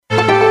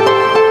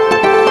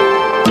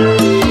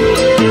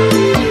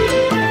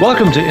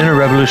Welcome to Inner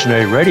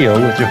Revolutionary Radio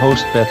with your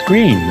host, Beth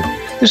Green.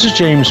 This is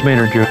James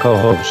Maynard, your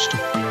co-host.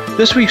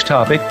 This week's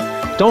topic,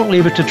 don't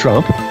leave it to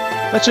Trump.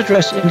 Let's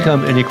address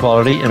income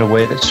inequality in a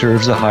way that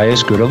serves the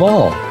highest good of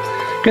all.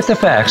 Get the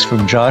facts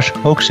from Josh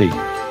Hoxie.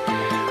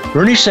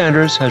 Bernie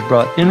Sanders has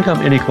brought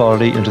income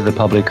inequality into the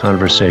public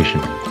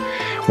conversation.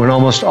 When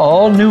almost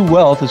all new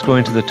wealth is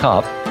going to the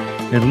top,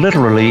 and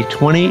literally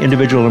 20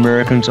 individual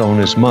Americans own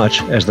as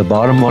much as the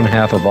bottom one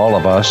half of all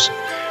of us,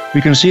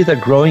 we can see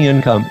that growing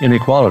income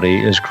inequality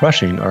is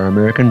crushing our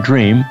American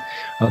dream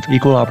of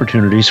equal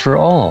opportunities for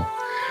all.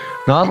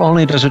 Not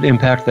only does it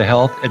impact the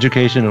health,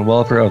 education, and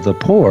welfare of the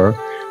poor,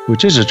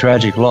 which is a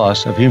tragic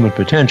loss of human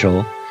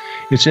potential,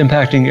 it's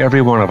impacting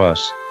every one of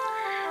us.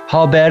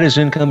 How bad is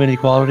income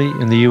inequality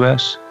in the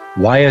U.S.?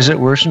 Why is it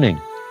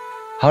worsening?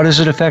 How does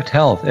it affect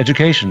health,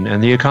 education,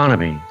 and the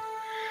economy?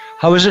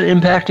 How is it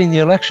impacting the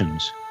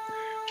elections?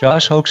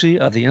 Josh Hoxie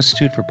of the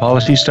Institute for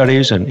Policy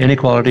Studies and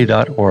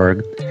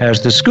Inequality.org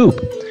has the scoop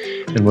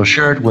and will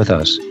share it with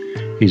us.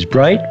 He's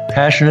bright,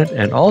 passionate,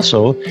 and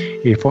also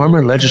a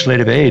former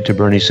legislative aide to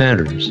Bernie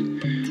Sanders.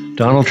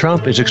 Donald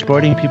Trump is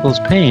exploiting people's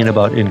pain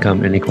about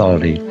income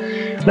inequality.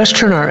 Let's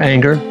turn our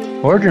anger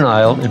or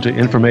denial into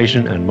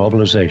information and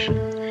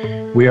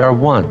mobilization. We are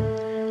one,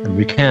 and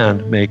we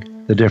can make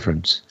the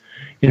difference.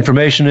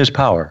 Information is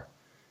power.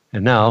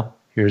 And now,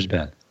 here's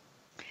Beth.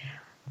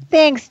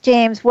 Thanks,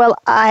 James. Well,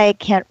 I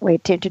can't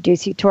wait to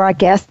introduce you to our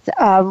guest.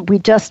 We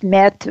just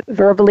met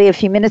verbally a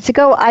few minutes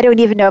ago. I don't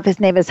even know if his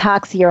name is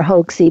Hoxie or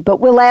Hoxie,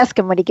 but we'll ask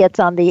him when he gets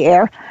on the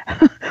air.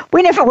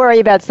 We never worry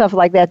about stuff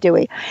like that, do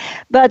we?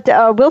 But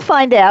we'll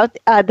find out.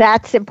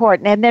 That's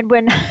important. And then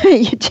when,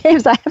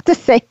 James, I have to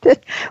say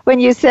that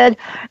when you said,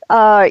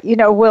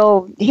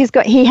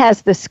 he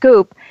has the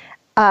scoop,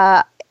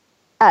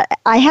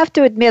 I have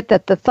to admit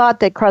that the thought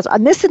that crossed,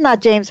 and this is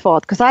not James'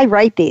 fault because I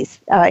write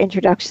these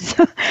introductions.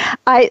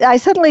 I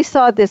suddenly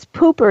saw this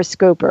pooper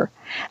scooper,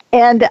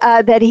 and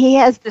that he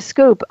has the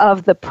scoop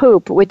of the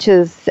poop, which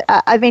is,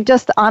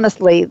 just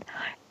honestly,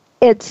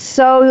 it's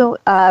so.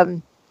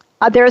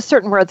 There are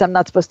certain words I'm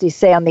not supposed to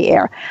say on the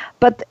air,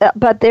 but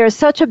there's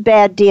such a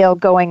bad deal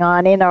going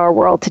on in our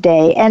world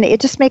today, and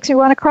it just makes me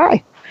want to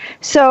cry.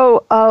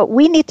 So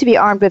we need to be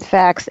armed with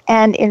facts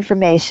and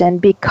information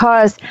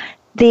because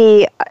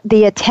the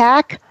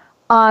attack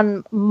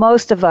on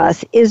most of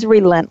us is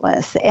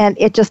relentless, and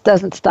it just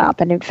doesn't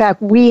stop. And in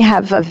fact, we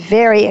have a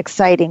very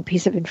exciting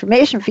piece of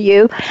information for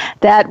you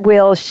that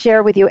we'll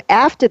share with you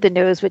after the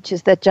news, which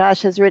is that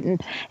Josh has written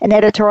an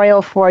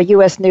editorial for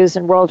U.S. News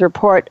and World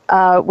Report,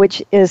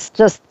 which is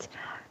just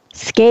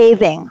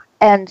scathing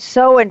and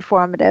so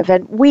informative.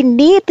 And we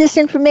need this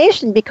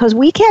information because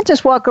we can't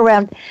just walk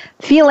around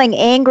feeling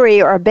angry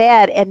or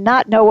bad and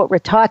not know what we're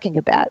talking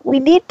about. We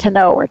need to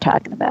know what we're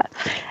talking about.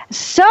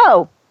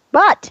 So,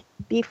 but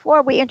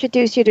before we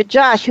introduce you to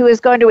Josh, who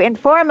is going to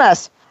inform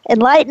us,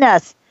 enlighten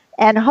us,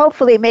 and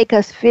hopefully make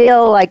us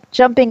feel like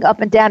jumping up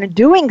and down and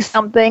doing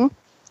something,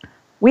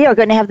 we are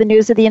going to have the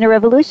news of the Inner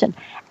Revolution.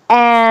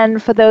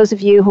 And for those of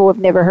you who have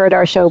never heard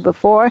our show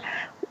before,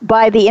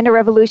 by the Inner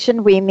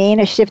Revolution, we mean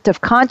a shift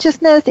of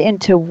consciousness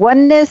into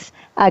oneness,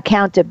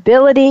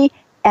 accountability,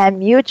 and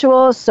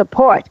mutual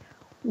support.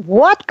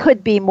 What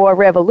could be more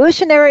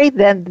revolutionary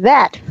than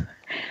that?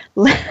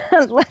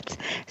 Let's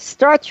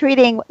start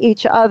treating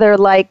each other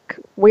like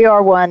we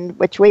are one,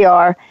 which we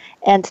are,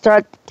 and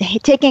start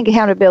taking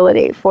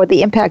accountability for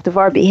the impact of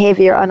our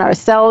behavior on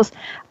ourselves,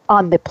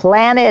 on the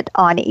planet,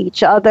 on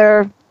each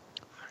other,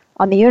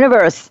 on the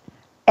universe.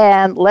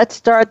 And let's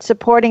start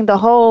supporting the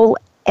whole,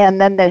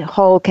 and then the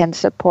whole can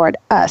support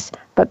us.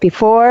 But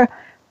before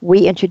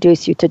we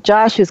introduce you to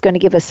Josh, who's going to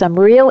give us some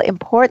real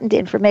important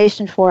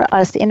information for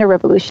us inner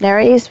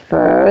revolutionaries,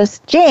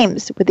 first,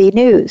 James with the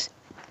news.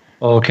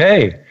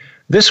 Okay.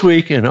 This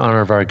week, in honor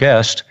of our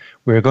guest,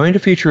 we're going to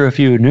feature a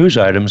few news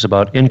items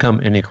about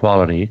income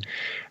inequality,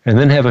 and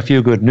then have a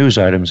few good news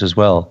items as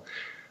well.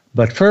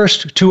 But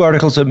first, two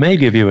articles that may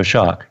give you a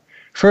shock.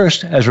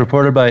 First, as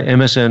reported by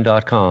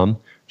MSN.com,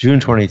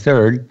 June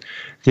 23rd,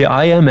 the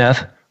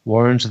IMF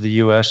warns the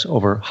U.S.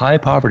 over high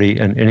poverty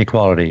and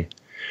inequality.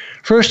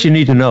 First, you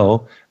need to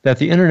know that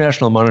the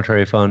International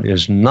Monetary Fund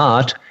is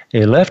not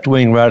a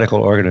left-wing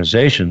radical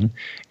organization.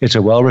 It's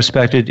a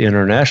well-respected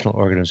international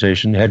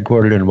organization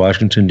headquartered in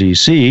Washington,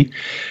 D.C.,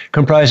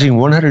 comprising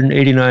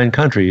 189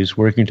 countries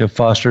working to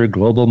foster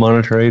global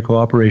monetary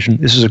cooperation.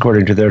 This is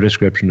according to their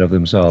description of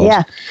themselves.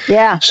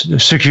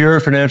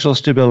 Secure financial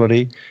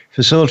stability,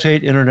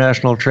 facilitate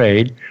international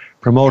trade,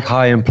 promote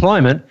high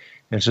employment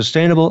and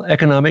sustainable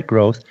economic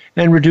growth,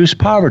 and reduce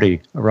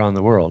poverty around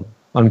the world,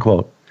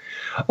 unquote.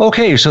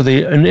 Okay, so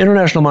the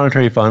International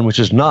Monetary Fund, which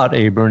is not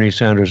a Bernie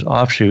Sanders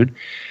offshoot,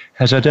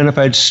 has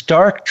identified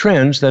stark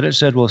trends that it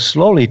said will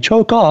slowly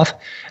choke off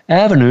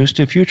avenues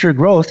to future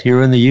growth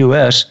here in the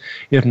U.S.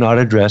 if not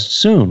addressed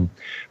soon,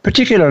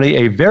 particularly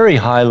a very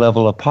high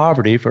level of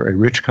poverty for a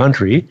rich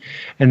country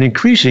and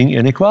increasing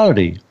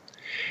inequality.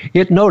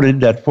 It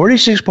noted that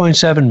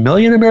 46.7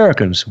 million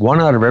Americans,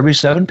 1 out of every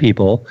 7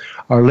 people,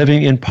 are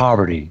living in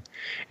poverty.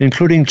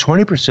 including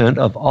 20%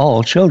 of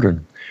all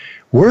children.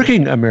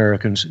 Working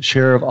Americans'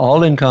 share of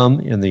all income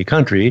in the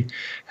country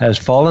has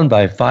fallen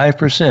by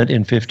 5%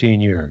 in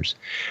 15 years,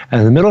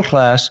 and the middle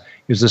class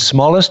is the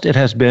smallest it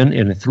has been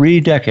in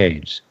 3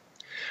 decades.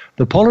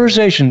 The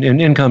polarization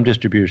in income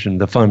distribution,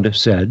 the fund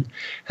said,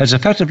 has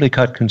effectively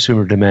cut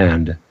consumer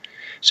demand,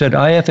 said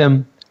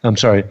IMF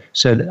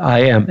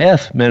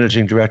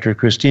Managing Director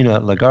Christine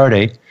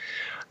Lagarde.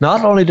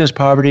 Not only does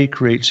poverty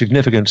create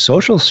significant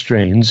social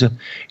strains,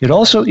 it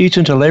also eats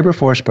into labor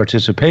force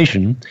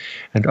participation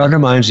and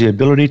undermines the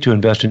ability to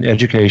invest in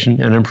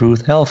education and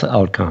improve health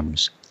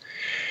outcomes.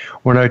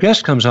 When our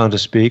guest comes on to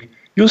speak,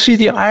 you'll see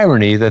the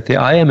irony that the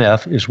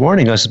IMF is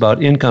warning us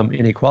about income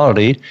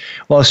inequality,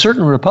 while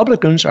certain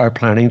Republicans are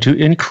planning to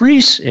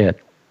increase it.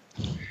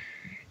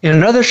 In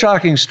another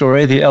shocking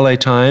story, the LA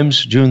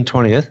Times, June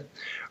 20th,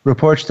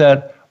 reports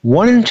that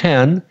 1 in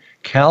 10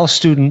 Cal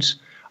students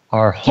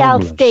are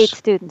homeless. Cal State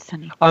students,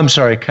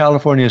 honey.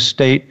 California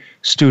State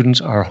students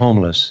are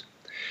homeless.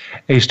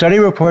 A study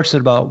reports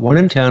that about 1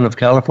 in 10 of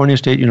California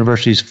State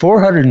University's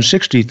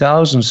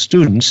 460,000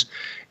 students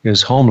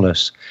is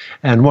homeless,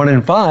 and 1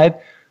 in 5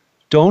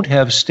 don't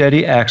have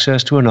steady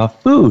access to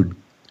enough food.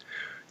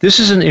 This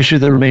is an issue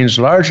that remains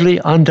largely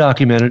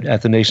undocumented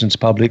at the nation's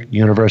public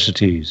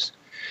universities.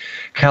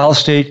 Cal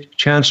State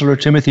Chancellor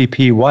Timothy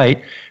P.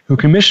 White, who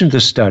commissioned the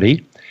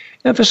study,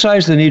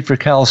 emphasized the need for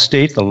Cal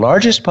State, the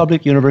largest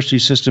public university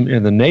system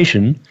in the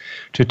nation,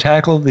 to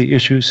tackle the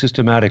issue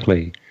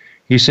systematically.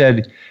 He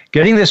said,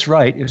 "Getting this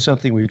right is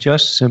something we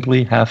just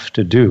simply have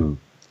to do."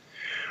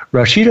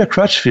 Rashida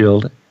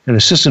Crutchfield, an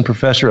assistant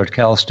professor at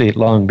Cal State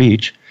Long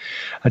Beach,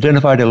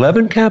 identified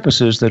 11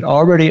 campuses that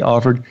already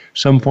offered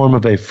some form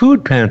of a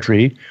food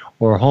pantry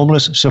or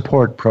homeless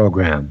support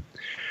program.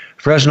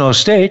 Fresno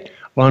State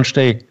launched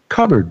a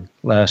cupboard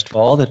last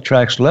fall that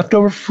tracks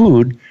leftover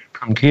food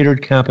from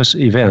catered campus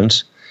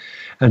events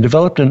and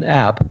developed an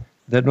app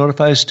that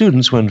notifies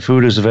students when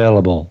food is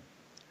available.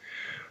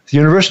 The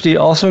university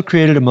also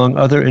created, among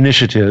other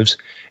initiatives,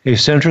 a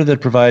center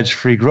that provides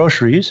free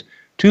groceries,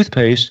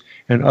 toothpaste,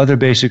 and other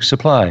basic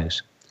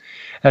supplies.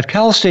 At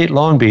Cal State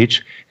Long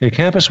Beach, a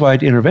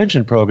campus-wide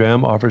intervention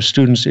program offers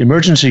students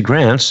emergency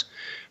grants,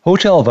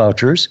 hotel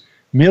vouchers,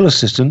 meal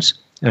assistance,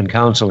 and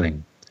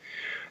counseling.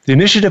 The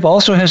initiative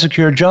also has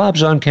secured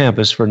jobs on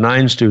campus for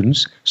 9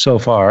 students so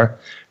far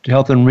to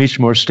help them reach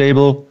more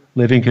stable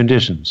living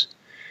conditions.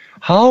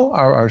 How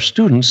are our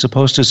students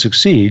supposed to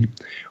succeed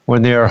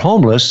when they are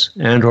homeless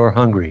and or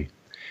hungry?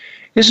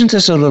 Isn't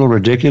this a little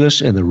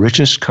ridiculous in the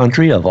richest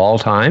country of all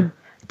time?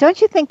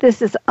 Don't you think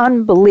this is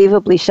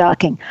unbelievably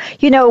shocking?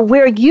 You know,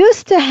 we're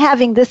used to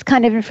having this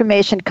kind of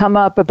information come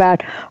up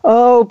about,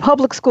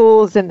 public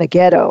schools in the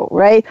ghetto,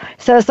 right?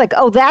 So it's like,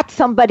 that's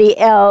somebody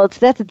else.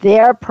 That's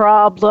their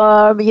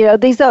problem. You know,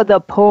 these are the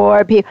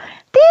poor people.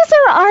 These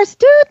are our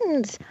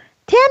students.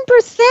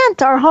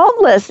 10% are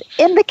homeless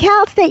in the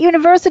Cal State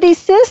University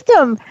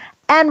system,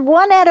 and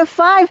 1 out of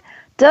 5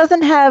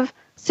 doesn't have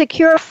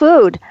secure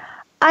food.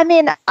 I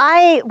mean,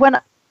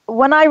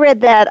 when I read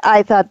that,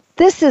 I thought,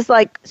 this is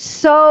like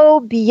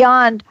so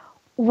beyond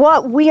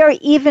what we are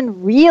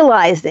even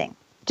realizing,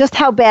 just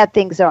how bad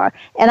things are.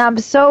 And I'm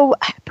so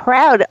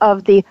proud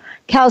of the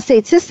Cal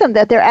State system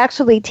that they're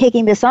actually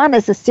taking this on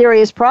as a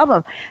serious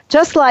problem.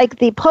 Just like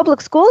the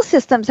public school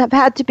systems have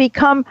had to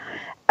become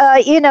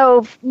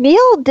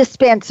meal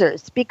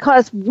dispensers,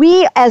 because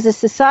we as a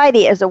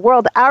society, as a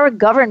world, our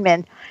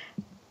government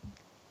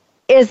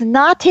is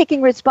not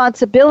taking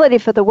responsibility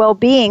for the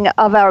well-being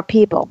of our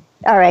people.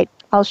 All right,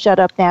 I'll shut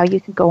up now. You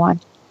can go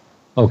on.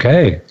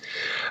 Okay.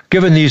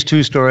 Given these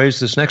 2 stories,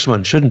 this next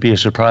one shouldn't be a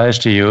surprise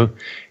to you.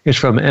 It's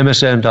from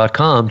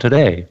MSN.com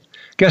today.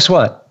 Guess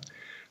what?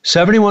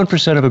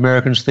 71% of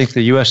Americans think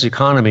the U.S.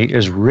 economy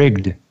is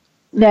rigged.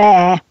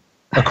 Nah.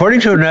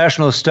 According to a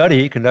national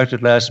study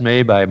conducted last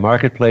May by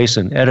Marketplace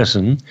and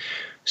Edison,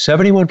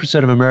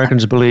 71% of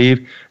Americans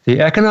believe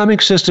the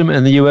economic system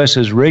in the U.S.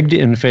 is rigged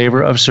in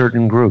favor of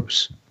certain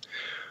groups.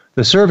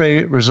 The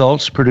survey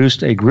results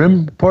produced a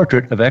grim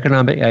portrait of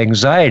economic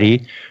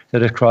anxiety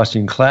that is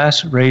crossing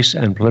class, race,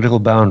 and political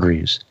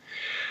boundaries.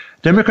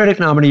 Democratic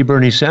nominee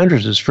Bernie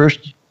Sanders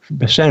first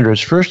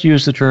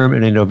used the term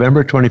in a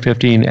November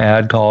 2015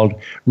 ad called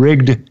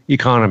rigged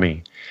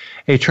economy,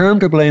 a term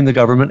to blame the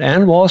government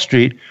and Wall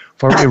Street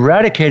for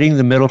eradicating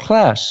the middle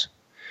class.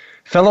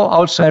 Fellow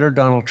outsider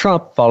Donald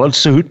Trump followed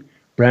suit,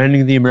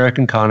 branding the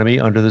American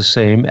economy under the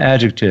same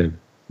adjective,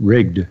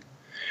 rigged.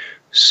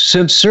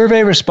 Since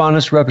survey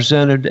respondents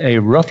represented a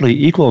roughly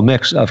equal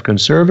mix of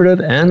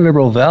conservative and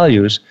liberal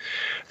values,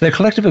 their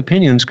collective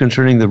opinions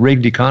concerning the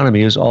rigged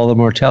economy is all the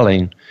more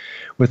telling.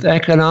 With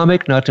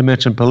economic, not to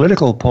mention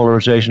political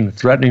polarization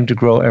threatening to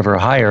grow ever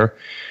higher,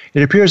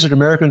 it appears that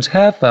Americans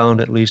have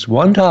found at least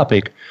one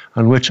topic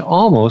on which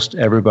almost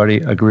everybody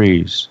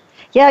agrees.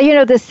 Yeah, you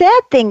know, the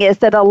sad thing is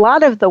that a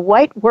lot of the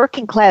white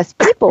working class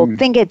people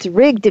think it's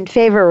rigged in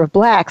favor of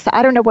blacks.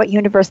 I don't know what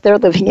universe they're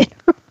living in.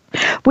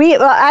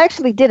 I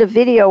actually did a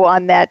video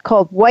on that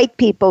called "White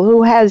People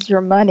Who Has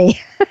Your Money."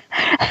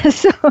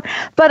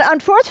 But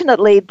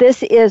unfortunately,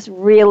 this is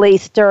really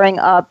stirring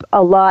up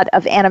a lot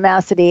of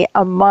animosity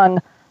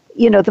among,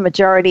 the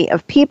majority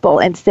of people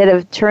instead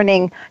of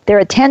turning their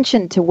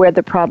attention to where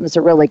the problems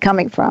are really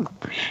coming from.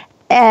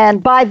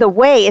 And by the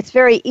way, it's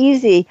very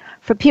easy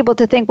for people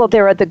to think, well,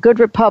 there are the good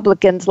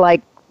Republicans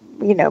like,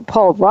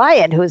 Paul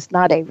Ryan, who's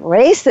not a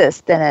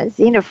racist and a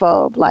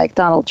xenophobe like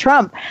Donald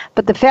Trump.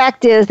 But the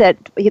fact is that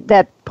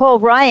Paul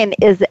Ryan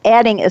is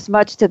adding as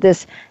much to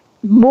this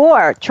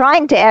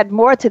trying to add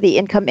more to the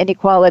income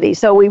inequality.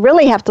 So we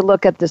really have to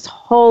look at this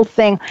whole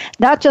thing,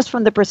 not just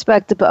from the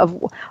perspective of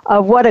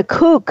what a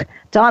kook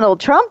Donald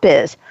Trump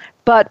is,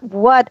 but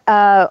what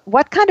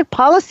kind of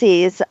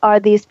policies are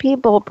these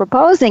people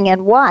proposing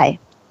and why?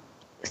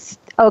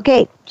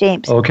 Okay,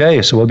 James.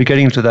 Okay, so we'll be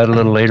getting to that a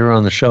little later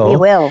on the show. We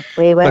will.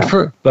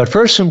 But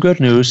first, some good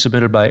news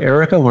submitted by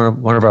Erica,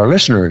 one of our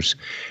listeners.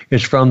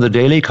 It's from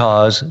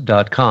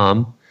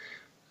thedailycause.com,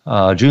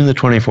 June the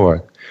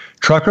 24th.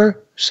 Trucker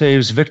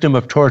saves victim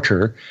of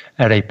torture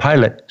at a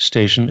pilot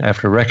station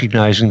after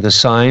recognizing the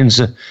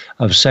signs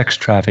of sex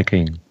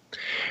trafficking.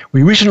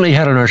 We recently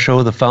had on our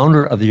show the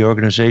founder of the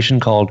organization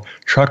called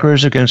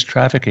Truckers Against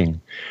Trafficking,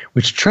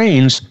 which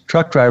trains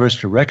truck drivers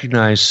to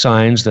recognize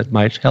signs that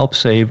might help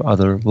save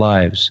other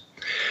lives.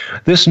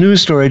 This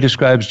news story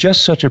describes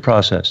just such a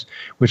process,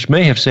 which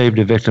may have saved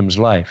a victim's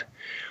life.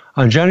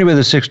 On January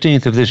the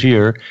 16th of this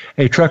year,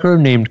 a trucker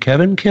named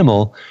Kevin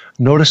Kimmel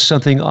noticed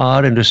something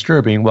odd and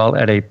disturbing while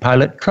at a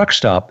Pilot truck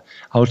stop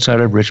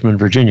outside of Richmond,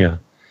 Virginia.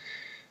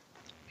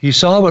 He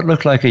saw what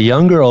looked like a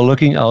young girl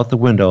looking out the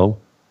window.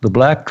 The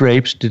black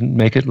drapes didn't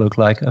make it look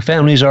like a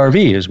family's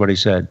RV, is what he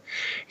said.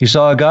 He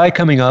saw a guy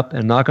coming up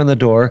and knock on the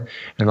door,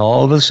 and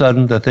all of a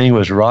sudden the thing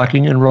was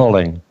rocking and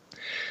rolling.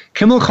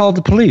 Kimmel called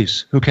the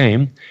police, who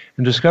came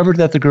and discovered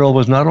that the girl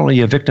was not only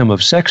a victim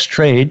of sex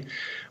trade,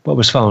 but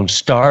was found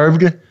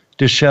starved,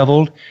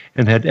 disheveled,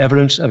 and had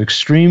evidence of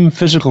extreme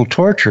physical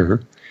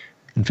torture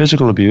and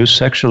physical abuse,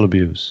 sexual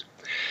abuse.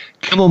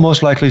 Kimmel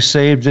most likely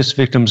saved this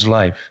victim's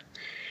life.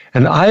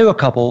 An Iowa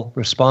couple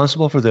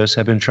responsible for this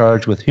have been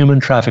charged with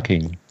human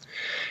trafficking.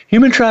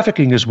 Human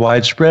trafficking is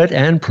widespread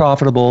and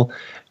profitable,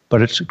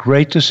 but it's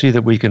great to see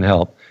that we can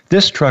help.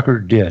 This trucker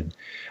did.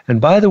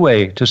 And by the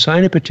way, to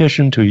sign a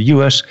petition to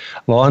U.S.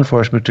 law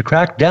enforcement to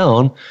crack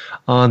down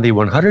on the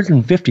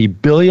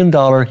 $150 billion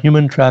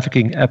human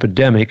trafficking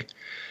epidemic,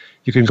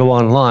 you can go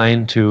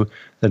online to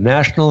the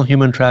National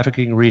Human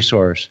Trafficking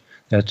Resource.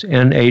 That's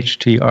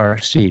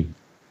NHTRC.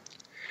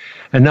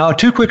 And now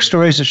 2 quick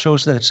stories that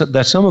shows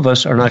that some of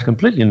us are not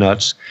completely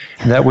nuts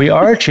and that we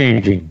are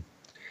changing.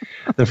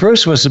 The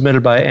first was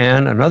submitted by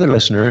Anne, another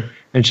listener,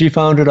 and she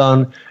found it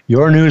on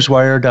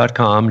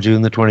yournewswire.com,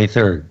 June the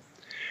 23rd.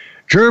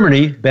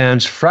 Germany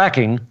bans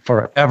fracking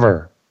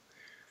forever.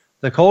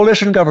 The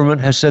coalition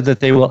government has said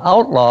that they will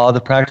outlaw the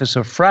practice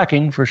of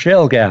fracking for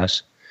shale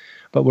gas,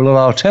 but will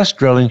allow test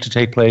drilling to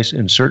take place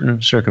in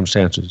certain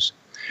circumstances.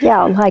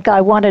 Yeah, like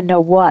I want to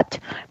know what.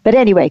 But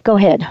anyway, go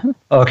ahead.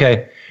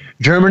 Okay.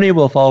 Germany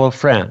will follow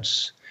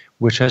France,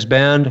 which has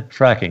banned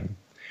fracking,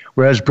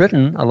 whereas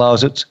Britain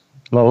allows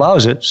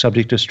it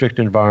subject to strict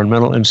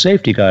environmental and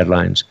safety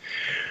guidelines.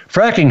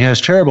 Fracking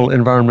has terrible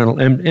environmental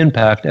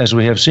impact, as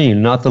we have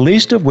seen, not the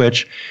least of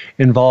which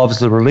involves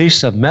the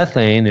release of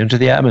methane into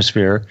the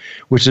atmosphere,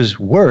 which is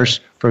worse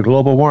for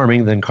global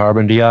warming than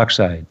carbon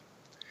dioxide.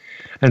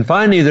 And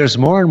finally, there's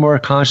more and more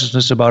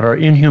consciousness about our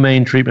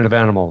inhumane treatment of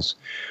animals.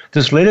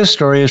 This latest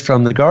story is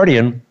from The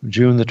Guardian,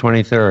 June the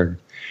 23rd.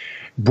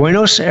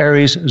 Buenos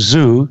Aires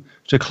Zoo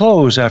to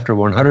close after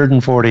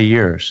 140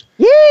 years.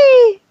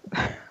 Yay!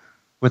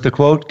 With the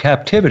quote,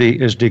 "Captivity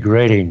is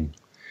degrading."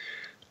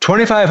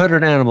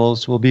 2,500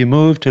 animals will be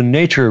moved to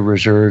nature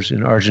reserves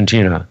in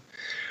Argentina.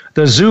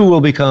 The zoo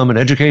will become an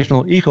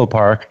educational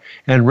eco-park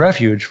and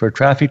refuge for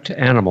trafficked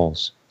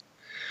animals.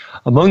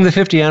 Among the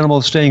 50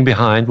 animals staying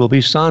behind will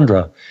be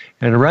Sandra,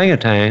 an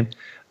orangutan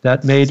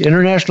that made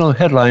international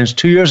headlines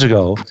 2 years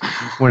ago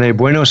when a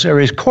Buenos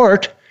Aires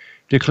court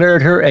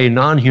declared her a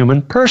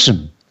non-human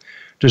person,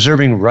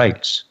 deserving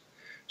rights.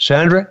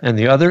 Sandra and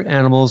the other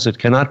animals that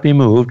cannot be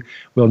moved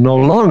will no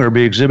longer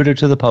be exhibited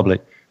to the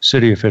public,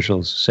 city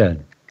officials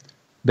said.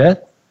 Beth?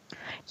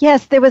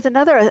 Yes, there was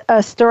another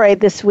story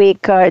this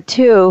week,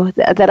 too,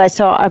 that I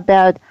saw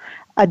about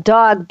a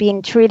dog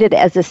being treated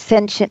as a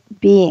sentient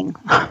being.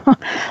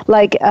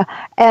 My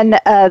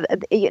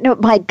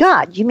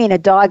God, you mean a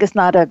dog is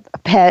not a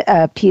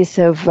piece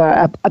of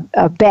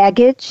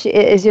baggage,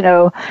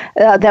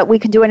 that we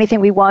can do anything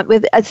we want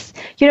with?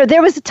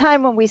 There was a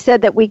time when we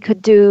said that we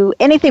could do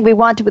anything we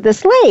wanted with a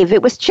slave.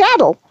 It was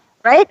chattel,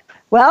 right?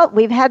 Well,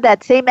 we've had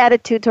that same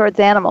attitude towards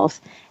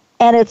animals,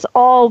 and it's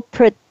all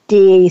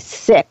pretty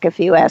sick, if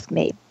you ask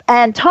me.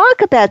 And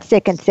talk about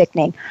sick and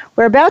sickening.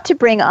 We're about to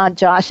bring on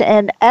Josh,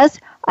 and as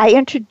I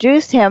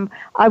introduce him,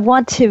 I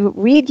want to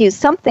read you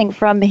something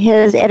from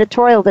his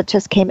editorial that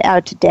just came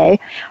out today,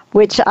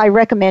 which I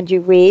recommend you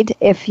read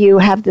if you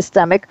have the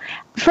stomach.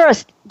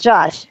 First,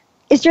 Josh,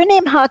 is your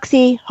name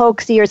Hoxie,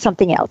 Hoaxie, or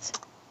something else?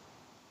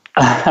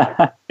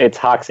 It's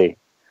Hoxie.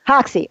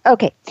 Hoxie.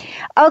 Okay.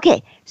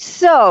 Okay.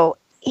 So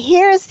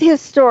here's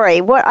his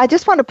story. What I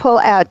just want to pull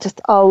out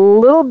just a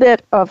little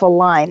bit of a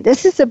line.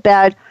 This is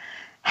about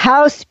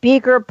House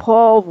Speaker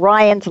Paul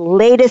Ryan's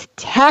latest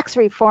tax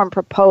reform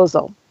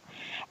proposal.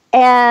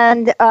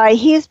 And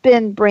he's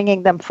been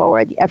bringing them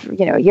forward,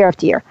 year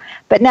after year.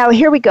 But now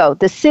here we go.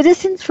 The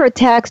Citizens for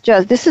Tax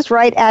Justice, this is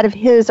right out of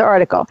his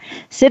article.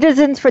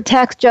 Citizens for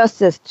Tax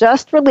Justice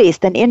just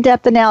released an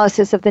in-depth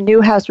analysis of the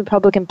new House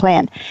Republican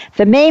plan.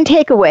 The main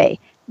takeaway,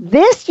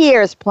 this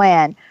year's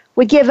plan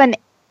would give an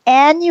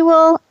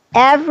annual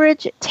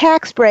average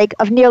tax break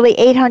of nearly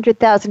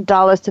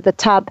 $800,000 to the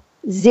top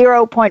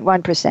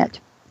 0.1%.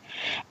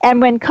 And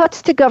when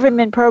cuts to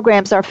government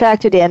programs are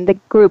factored in, the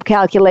group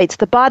calculates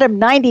the bottom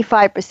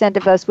 95%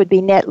 of us would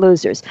be net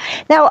losers.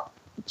 Now,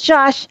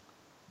 Josh,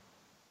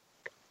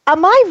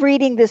 am I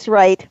reading this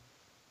right?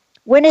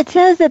 When it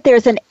says that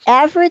there's an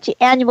average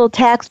annual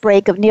tax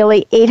break of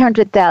nearly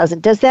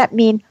 $800,000, does that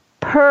mean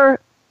per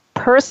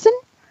person?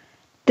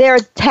 Their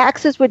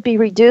taxes would be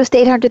reduced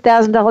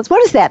 $800,000.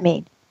 What does that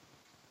mean?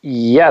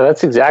 Yeah,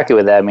 that's exactly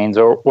what that means.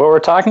 What we're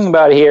talking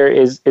about here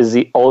is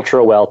the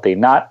ultra wealthy,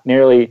 not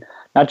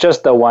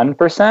just the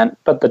 1%,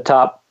 but the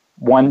top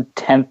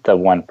 1/10 of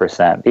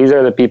 1%. These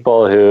are the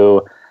people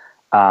who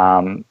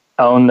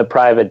own the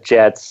private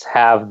jets,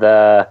 have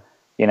the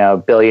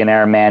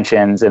billionaire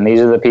mansions, and these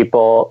are the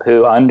people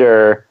who,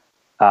 under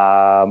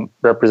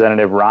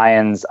Representative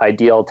Ryan's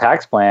ideal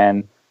tax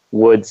plan,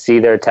 would see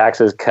their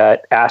taxes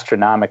cut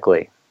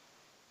astronomically.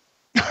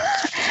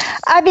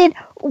 I mean,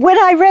 when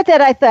I read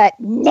that, I thought,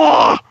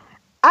 nah,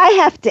 I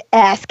have to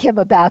ask him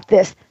about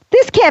this.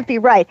 This can't be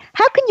right.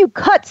 How can you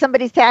cut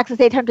somebody's taxes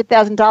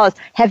 $800,000?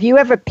 Have you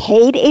ever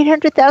paid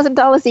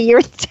 $800,000 a year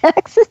in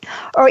taxes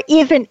or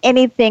even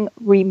anything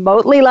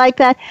remotely like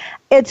that?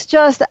 It's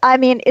just,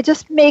 it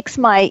just makes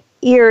my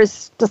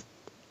ears just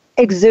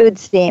exude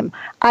steam.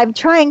 I'm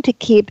trying to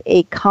keep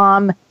a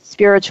calm,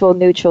 spiritual,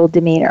 neutral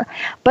demeanor.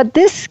 But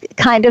this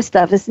kind of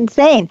stuff is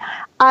insane.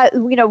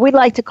 We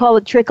like to call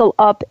it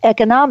trickle-up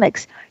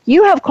economics.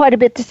 You have quite a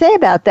bit to say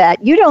about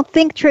that. You don't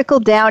think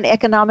trickle-down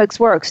economics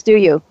works, do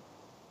you?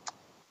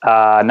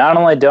 Not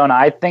only don't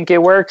I think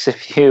it works,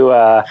 if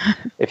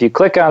you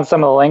click on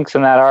some of the links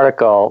in that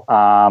article,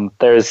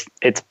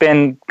 it's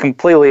been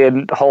completely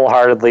and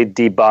wholeheartedly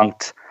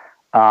debunked.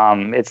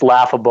 It's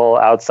laughable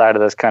outside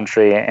of this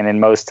country and in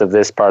most of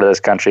this part of this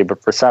country,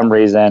 but for some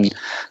reason,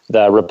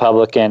 the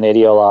Republican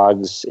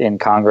ideologues in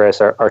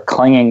Congress are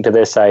clinging to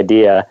this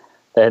idea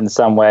that in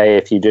some way,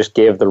 if you just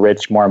give the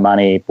rich more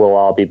money, we'll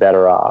all be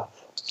better off.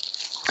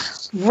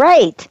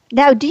 Right.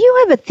 Now, do you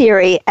have a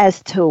theory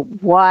as to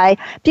why?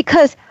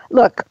 Because,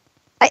 look,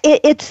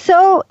 it's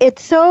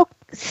so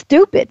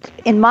stupid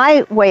in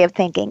my way of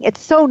thinking. It's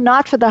so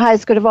not for the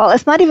highest good of all.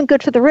 It's not even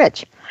good for the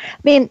rich. I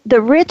mean, the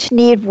rich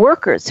need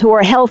workers who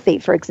are healthy,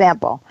 for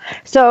example.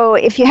 So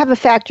if you have a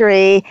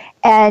factory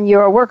and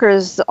your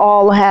workers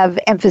all have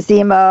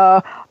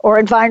emphysema or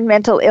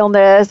environmental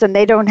illness and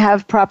they don't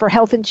have proper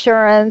health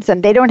insurance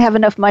and they don't have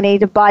enough money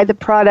to buy the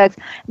products,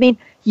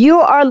 you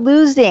are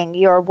losing.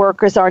 Your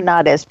workers are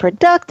not as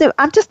productive.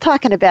 I'm just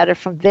talking about it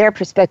from their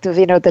perspective,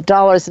 the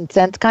dollars and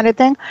cents kind of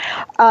thing.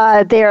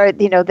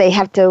 They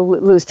have to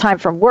lose time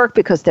from work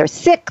because they're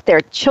sick.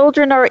 Their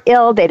children are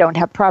ill. They don't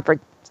have proper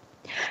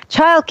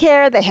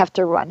childcare. They have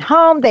to run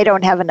home. They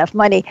don't have enough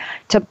money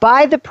to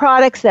buy the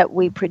products that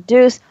we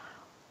produce.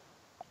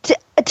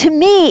 To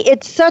me,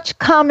 it's such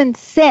common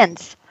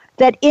sense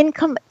that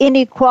income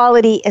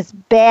inequality is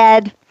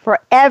bad for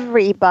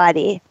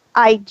everybody.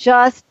 I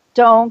just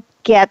don't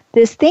get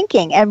this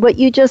thinking. And what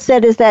you just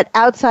said is that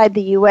outside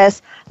the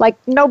U.S.,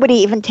 nobody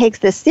even takes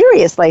this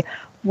seriously.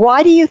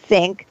 Why do you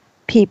think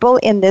people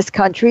in this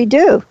country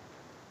do?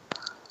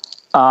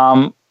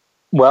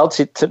 Well,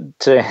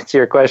 to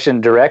your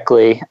question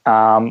directly,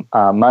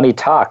 money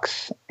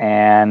talks.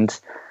 And,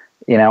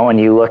 when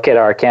you look at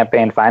our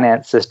campaign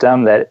finance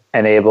system that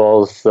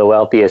enables the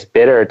wealthiest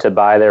bidder to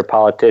buy their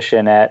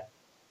politician at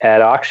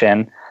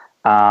auction,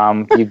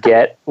 you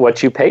get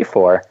what you pay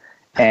for.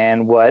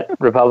 And what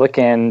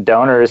Republican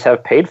donors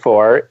have paid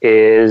for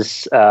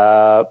is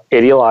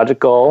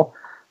ideological,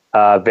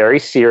 very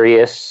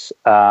serious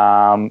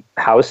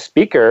House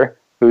Speaker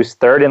who's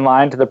third in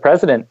line to the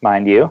president,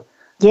 mind you.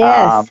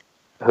 Yes.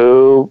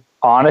 Who,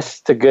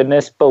 honest to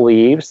goodness,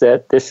 believes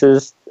that this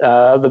is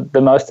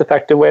the most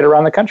effective way to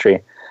run the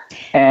country.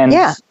 And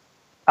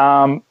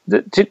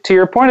to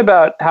your point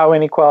about how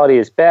inequality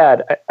is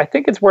bad, I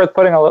think it's worth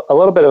putting a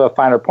little bit of a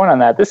finer point on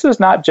that. This is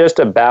not just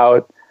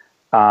about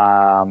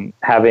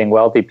having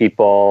wealthy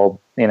people,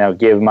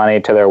 give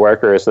money to their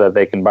workers so that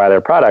they can buy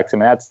their products.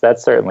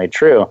 That's certainly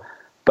true.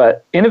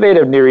 But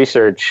innovative new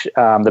research,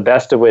 the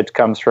best of which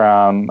comes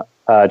from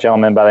a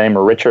gentleman by the name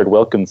of Richard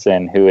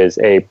Wilkinson, who is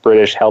a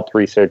British health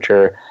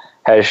researcher,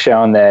 has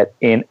shown that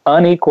in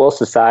unequal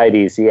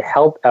societies, the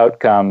health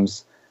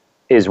outcomes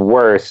is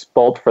worse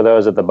both for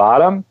those at the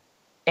bottom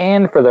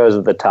and for those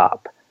at the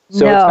top.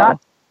 So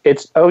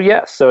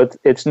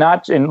it's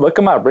not, and look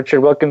him up, Richard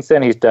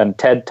Wilkinson. He's done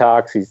TED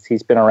Talks.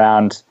 He's been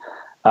around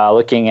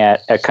looking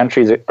at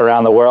countries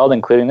around the world,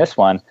 including this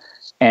one.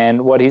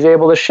 And what he's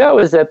able to show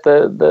is that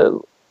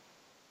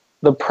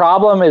the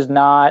problem is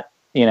not,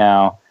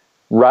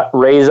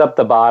 raise up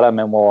the bottom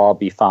and we'll all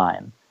be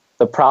fine.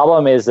 The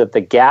problem is that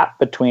the gap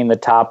between the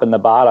top and the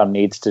bottom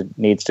needs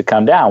to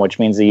come down, which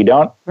means that you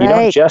don't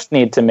just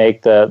need to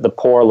make the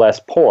poor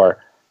less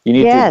poor. You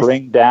need to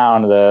bring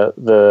down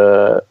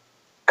the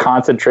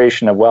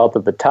concentration of wealth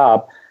at the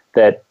top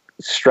that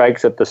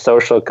strikes at the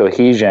social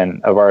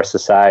cohesion of our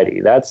society.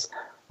 That's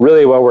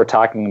really what we're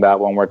talking about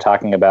when we're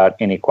talking about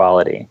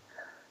inequality.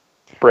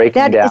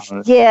 Breaking down.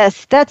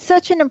 Yes, that's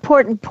such an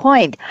important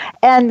point.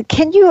 And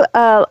can you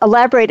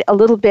elaborate a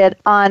little bit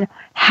on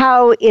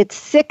how it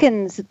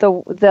sickens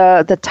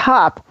the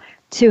top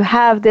to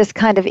have this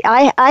kind of,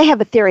 I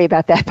have a theory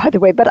about that, by the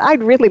way, but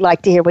I'd really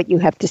like to hear what you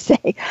have to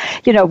say.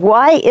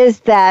 Why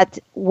is that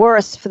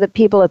worse for the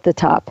people at the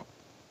top?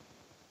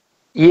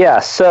 Yeah,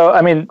 so,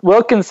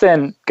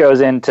 Wilkinson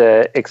goes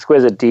into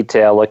exquisite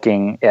detail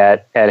looking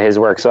at his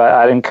work. So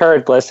I'd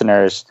encourage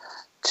listeners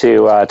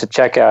to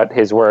check out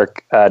his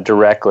work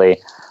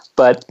directly.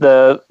 But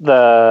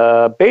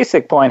the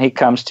basic point he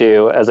comes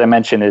to, as I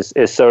mentioned, is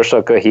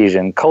social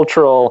cohesion,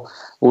 cultural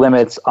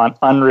limits on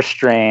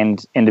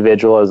unrestrained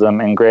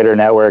individualism and greater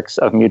networks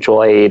of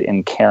mutual aid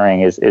and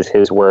caring is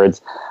his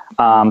words.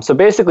 So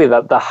basically,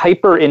 the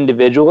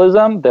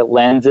hyper-individualism that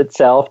lends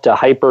itself to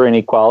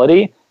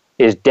hyper-inequality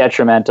is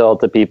detrimental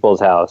to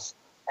people's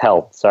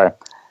health.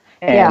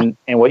 And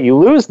what you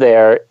lose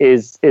there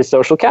is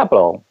social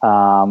capital.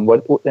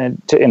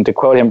 To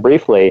quote him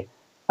briefly,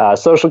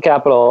 social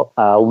capital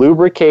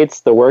lubricates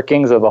the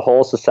workings of the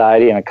whole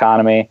society and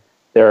economy.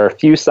 There are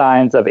few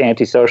signs of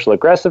antisocial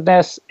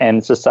aggressiveness,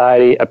 and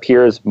society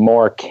appears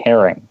more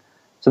caring.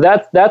 So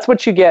that's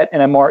what you get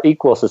in a more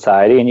equal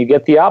society, and you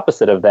get the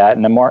opposite of that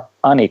in a more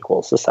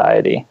unequal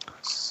society.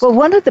 Well,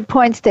 one of the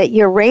points that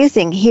you're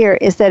raising here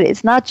is that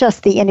it's not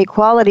just the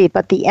inequality,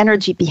 but the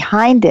energy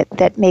behind it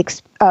that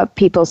makes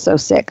people so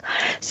sick.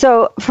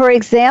 So, for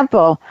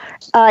example,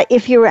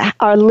 if you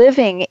are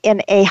living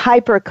in a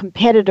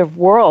hyper-competitive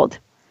world,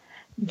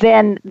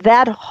 then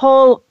that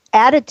whole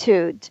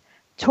attitude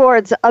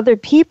towards other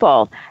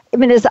people,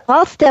 is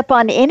I'll step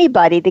on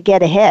anybody to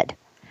get ahead,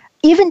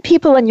 even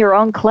people in your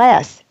own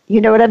class. You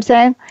know what I'm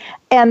saying?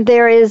 And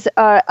there is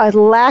a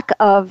lack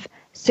of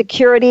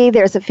security.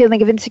 There's a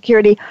feeling of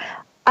insecurity.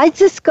 I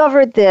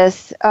discovered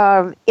this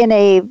in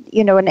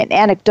an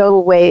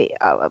anecdotal way.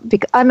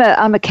 I'm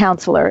a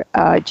counselor,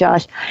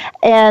 Josh,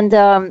 and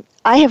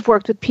I have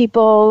worked with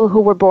people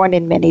who were born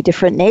in many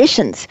different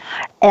nations.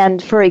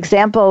 And for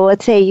example,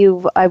 let's say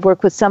I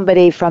work with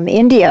somebody from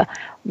India,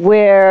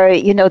 where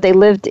they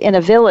lived in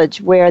a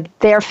village where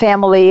their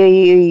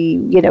family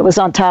was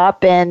on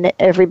top and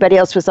everybody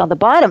else was on the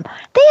bottom.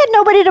 They had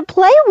nobody to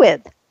play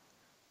with.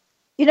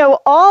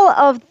 All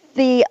of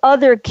the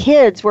other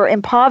kids were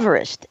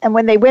impoverished, and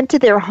when they went to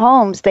their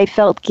homes, they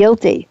felt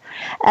guilty.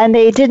 And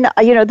they didn't,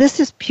 this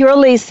is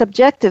purely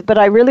subjective, but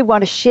I really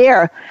want to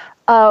share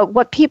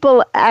what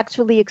people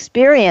actually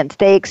experience.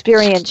 They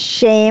experience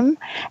shame,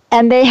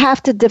 and they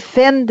have to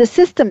defend the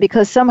system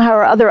because somehow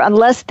or other,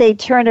 unless they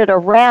turn it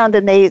around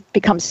and they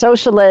become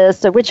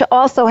socialists, which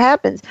also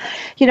happens,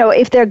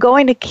 if they're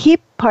going to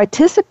keep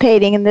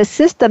participating in this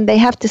system, they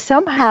have to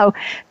somehow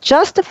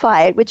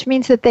justify it, which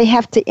means that they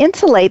have to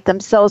insulate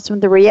themselves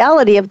from the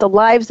reality of the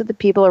lives of the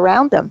people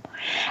around them.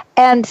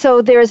 And so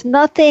there's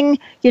nothing,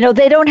 they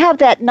don't have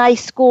that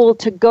nice school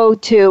to go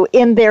to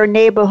in their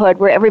neighborhood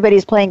where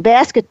everybody's playing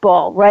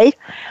basketball, right?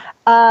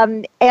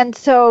 And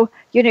so,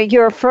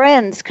 your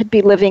friends could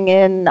be living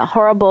in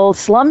horrible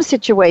slum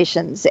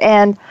situations.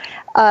 And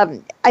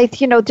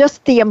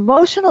just the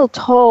emotional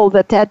toll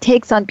that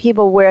takes on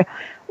people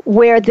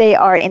where they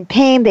are in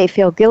pain, they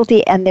feel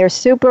guilty, and they're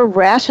super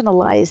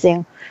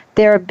rationalizing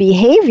their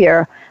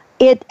behavior,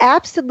 it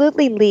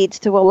absolutely leads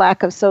to a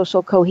lack of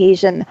social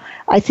cohesion.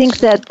 I think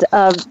that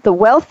the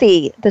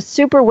wealthy, the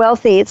super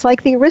wealthy, it's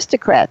like the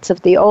aristocrats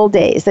of the old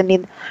days.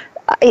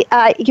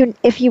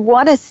 If you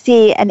want to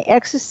see an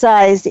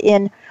exercise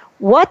in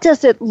what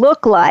does it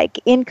look like,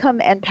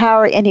 income and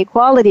power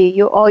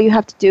inequality, all you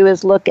have to do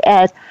is look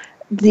at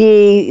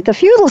the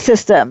feudal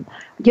system,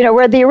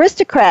 where the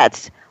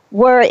aristocrats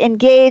were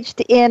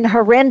engaged in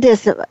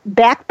horrendous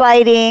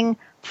backbiting,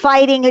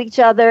 fighting each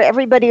other.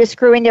 Everybody was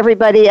screwing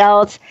everybody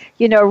else,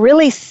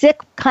 really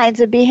sick kinds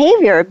of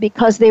behavior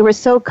because they were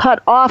so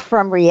cut off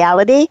from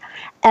reality,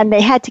 and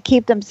they had to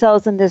keep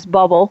themselves in this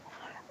bubble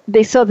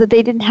so that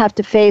they didn't have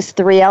to face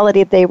the reality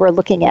that they were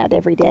looking at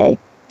every day.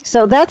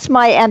 So that's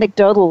my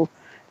anecdotal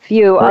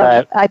view,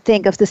 I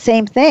think, of the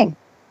same thing.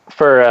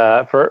 For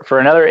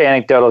another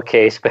anecdotal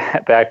case,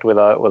 backed with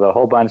a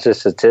whole bunch of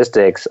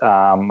statistics,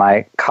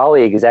 my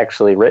colleague has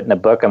actually written a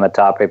book on the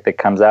topic that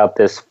comes out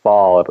this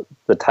fall.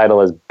 The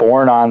title is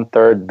Born on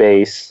Third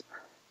Base.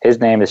 His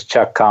name is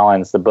Chuck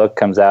Collins. The book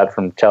comes out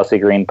from Chelsea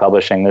Green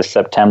Publishing this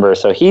September.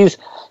 So he's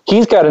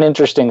got an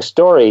interesting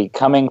story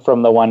coming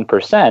from the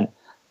 1%.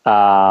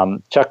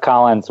 Chuck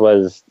Collins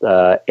was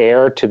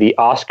heir to the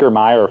Oscar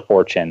Mayer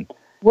fortune.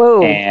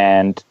 Whoa.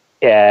 And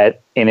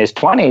in his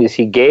 20s,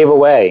 he gave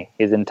away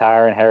his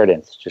entire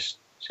inheritance, just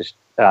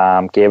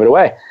gave it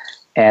away.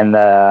 And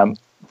the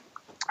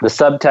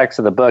subtext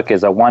of the book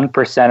is a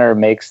 1%er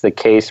makes the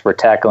case for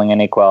tackling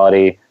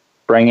inequality,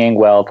 bringing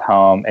wealth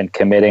home, and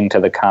committing to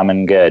the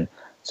common good.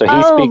 So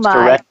he speaks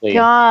directly to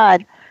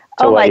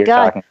what you're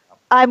talking about.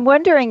 I'm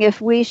wondering if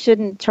we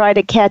shouldn't try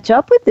to catch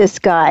up with this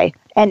guy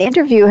and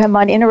interview him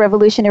on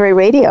Inter-Revolutionary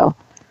Radio.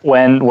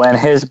 When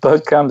his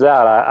book comes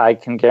out, I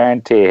can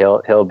guarantee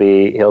he'll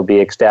be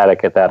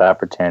ecstatic at that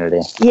opportunity.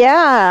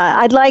 Yeah,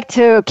 I'd like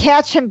to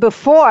catch him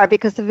before,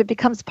 because if it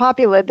becomes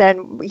popular,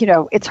 then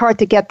it's hard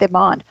to get them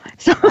on.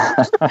 So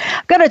I'm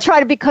going to try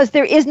to, because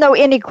there is no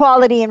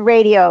inequality in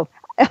radio.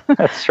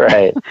 That's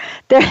right.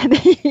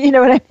 You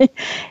know what I mean?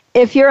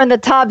 If you're in the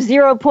top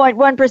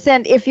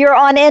 0.1%, if you're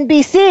on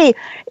NBC,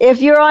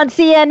 if you're on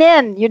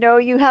CNN,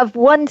 you have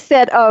one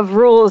set of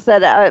rules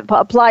that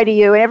apply to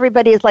you, and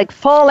everybody is like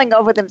falling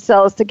over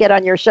themselves to get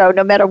on your show,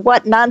 no matter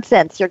what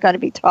nonsense you're going to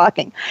be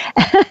talking.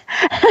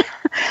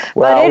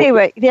 But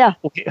anyway, yeah.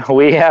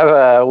 We have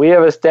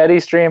a steady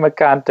stream of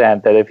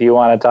content that if you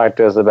want to talk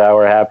to us about,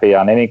 we're happy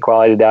on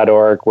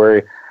inequality.org.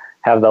 We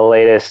have the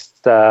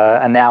latest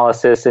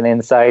analysis and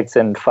insights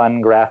and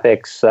fun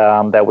graphics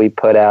that we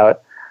put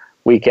out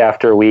week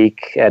after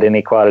week at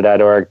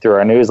inequality.org through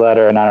our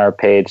newsletter and on our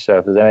page. So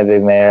if there's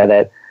anything there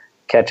that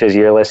catches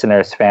your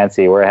listeners'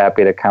 fancy, we're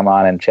happy to come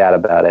on and chat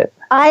about it.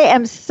 I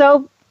am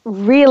so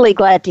really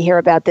glad to hear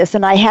about this,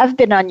 and I have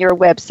been on your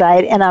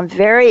website, and I'm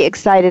very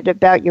excited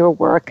about your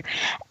work.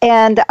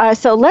 And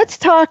so let's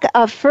talk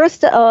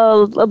first a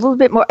little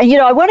bit more. And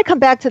I want to come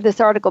back to this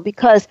article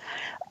because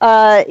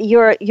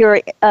your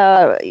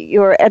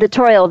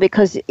editorial,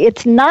 because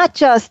it's not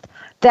just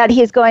that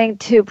he's going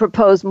to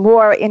propose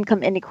more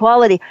income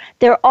inequality.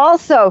 They're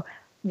also,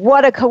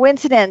 what a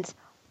coincidence,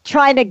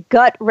 trying to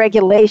gut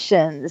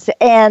regulations.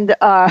 And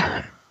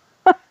why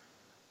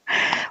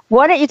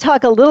don't you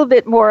talk a little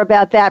bit more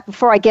about that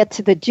before I get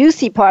to the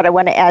juicy part I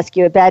want to ask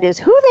you about is,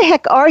 who the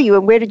heck are you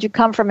and where did you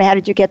come from and how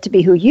did you get to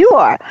be who you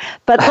are?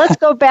 But let's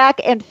go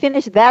back and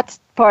finish that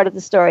part of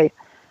the story.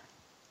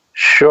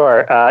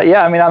 Sure.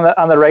 Yeah, I mean,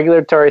 on the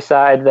regulatory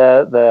side,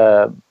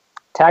 the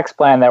tax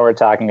plan that we're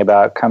talking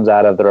about comes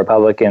out of the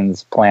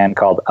Republicans' plan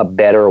called A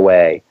Better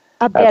Way.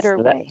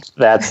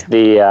 That's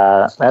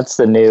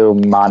the new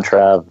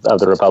mantra of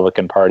the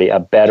Republican Party, a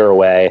better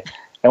way.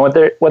 And what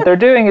they're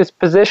doing is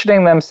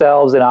positioning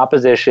themselves in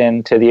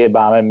opposition to the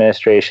Obama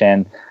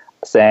administration,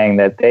 saying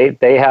that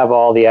they have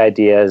all the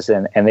ideas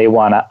and they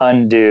want to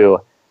undo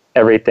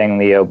everything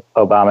the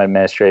Obama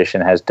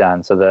administration has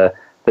done. So the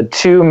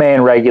two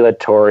main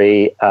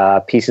regulatory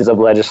pieces of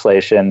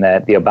legislation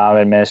that the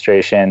Obama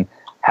administration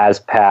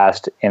has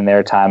passed in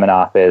their time in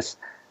office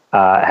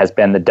has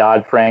been the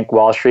Dodd-Frank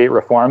Wall Street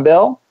Reform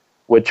Bill,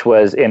 which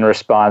was in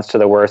response to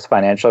the worst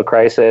financial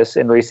crisis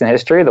in recent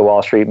history, the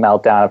Wall Street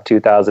meltdown of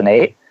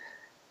 2008,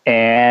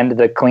 and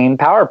the Clean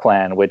Power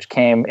Plan, which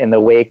came in the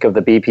wake of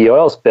the BP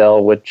oil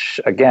spill, which,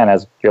 again,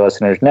 as your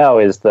listeners know,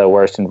 is the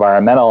worst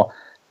environmental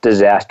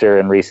disaster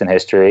in recent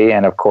history,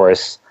 and, of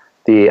course,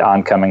 the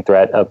oncoming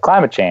threat of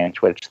climate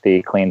change, which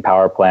the Clean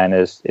Power Plan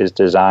is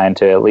designed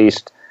to at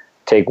least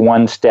take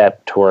one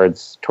step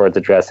towards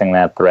addressing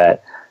that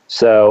threat.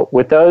 So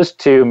with those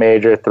two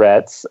major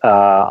threats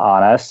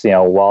on us,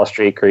 Wall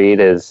Street greed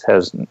has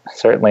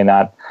certainly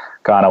not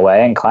gone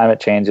away, and climate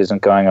change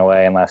isn't going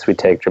away unless we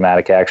take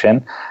dramatic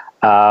action.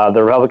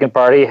 The Republican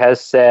Party has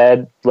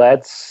said,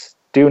 let's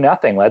do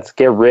nothing. Let's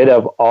get rid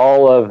of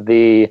all of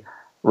the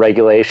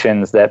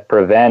regulations that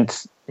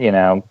prevent,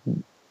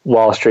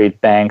 Wall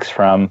Street banks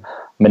from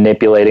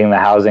manipulating the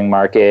housing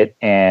market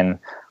and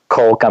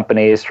coal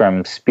companies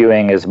from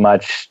spewing as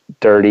much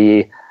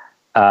dirty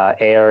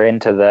air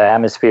into the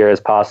atmosphere as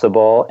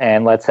possible,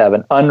 and let's have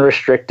an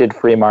unrestricted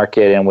free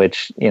market in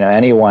which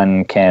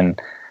anyone can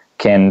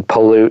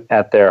pollute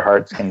at their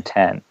heart's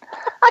content.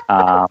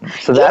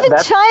 So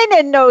even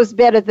China knows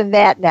better than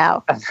that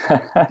now.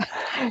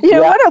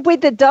 What are we,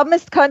 the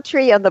dumbest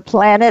country on the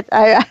planet?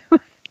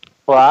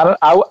 Well,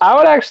 I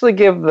would actually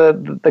give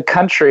the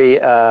country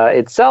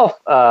itself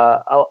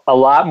a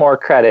lot more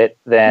credit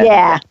than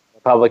the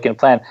Republican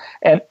plan.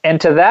 And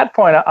to that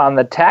point on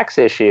the tax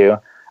issue,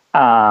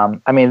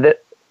 the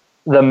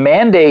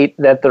mandate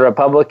that the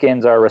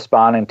Republicans are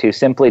responding to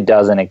simply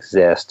doesn't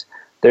exist.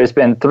 There's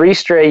been 3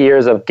 straight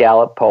years of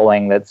Gallup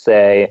polling that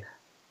say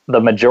the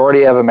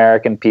majority of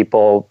American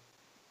people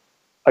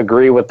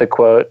agree with the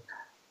quote,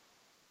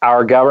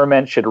 our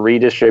government should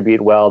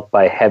redistribute wealth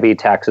by heavy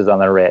taxes on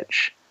the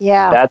rich.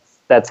 Yeah.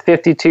 That's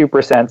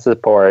 52%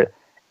 support.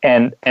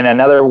 And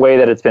another way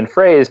that it's been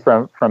phrased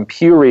from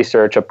Pew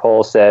Research, a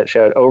poll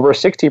showed over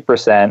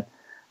 60%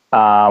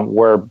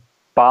 were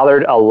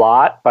bothered a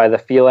lot by the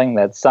feeling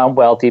that some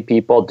wealthy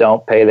people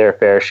don't pay their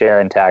fair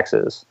share in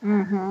taxes.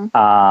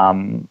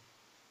 Mm-hmm.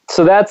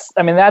 So that's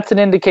an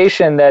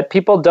indication that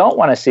people don't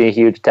want to see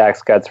huge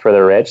tax cuts for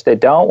the rich. They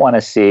don't want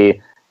to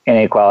see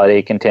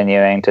inequality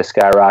continuing to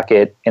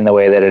skyrocket in the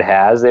way that it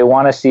has. They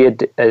want to see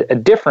a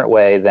different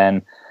way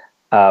than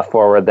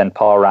forward than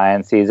Paul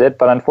Ryan sees it.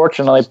 But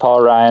unfortunately,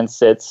 Paul Ryan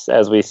sits,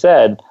 as we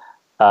said,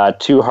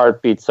 2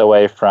 heartbeats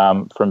away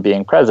from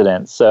being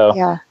president.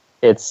 So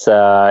it's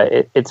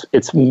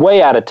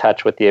way out of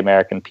touch with the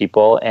American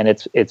people, and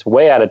it's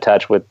way out of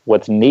touch with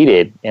what's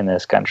needed in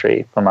this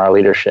country from our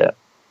leadership.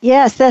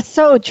 Yes, that's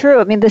so true.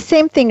 I mean, the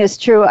same thing is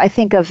true, I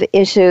think, of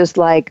issues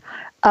like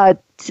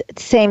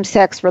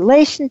same-sex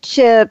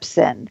relationships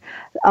and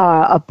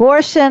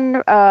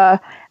abortion.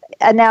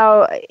 And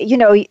now,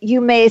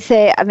 you may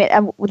say, I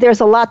mean, there's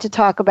a lot to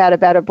talk about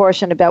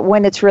abortion, about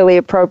when it's really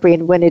appropriate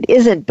and when it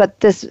isn't. But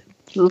this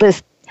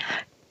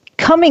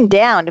coming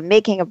down to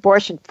making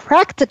abortion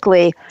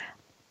practically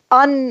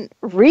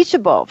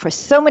unreachable for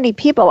so many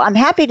people. I'm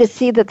happy to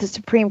see that the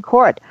Supreme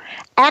Court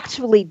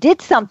actually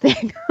did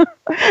something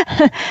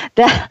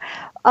that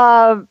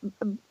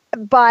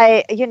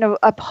by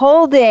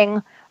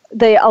upholding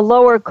a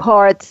lower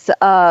court's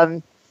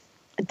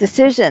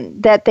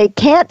decision that they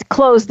can't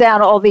close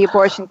down all the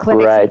abortion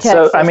clinics. Right. In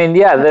Texas. So I mean,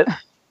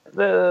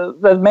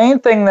 the main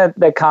thing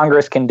that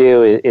Congress can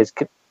do is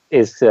can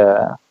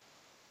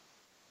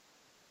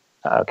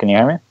you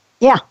hear me?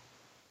 Yeah.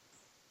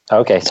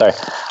 Okay, sorry.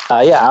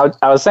 I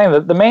was saying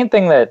that the main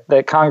thing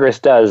that Congress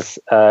does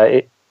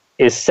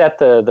is set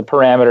the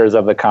parameters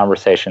of the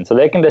conversation, so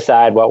they can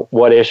decide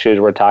what issues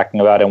we're talking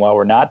about and what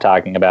we're not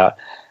talking about.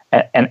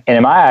 And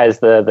in my eyes,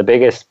 the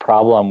biggest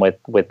problem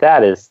with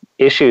that is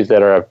issues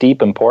that are of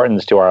deep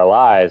importance to our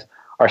lives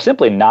are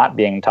simply not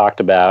being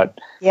talked about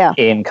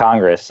in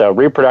Congress. So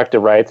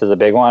reproductive rights is a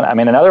big one. I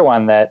mean, another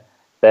one that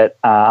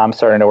I'm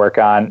starting to work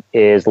on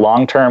is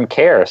long-term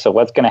care. So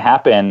what's going to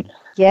happen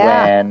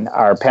when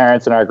our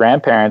parents and our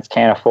grandparents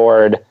can't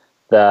afford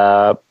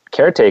the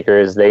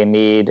caretakers they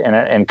need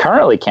and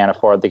currently can't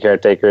afford the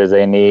caretakers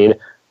they need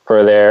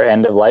for their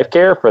end-of-life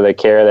care, for the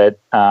care that,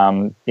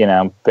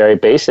 very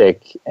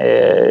basic,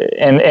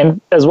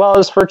 and as well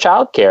as for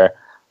child care.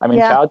 I mean,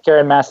 child care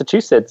in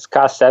Massachusetts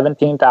costs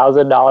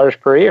 $17,000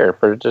 per year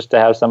for just to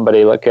have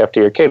somebody look after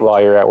your kid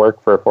while you're at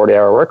work for a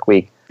 40-hour work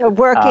week.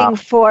 Working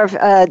for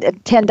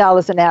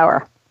 $10 an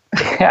hour.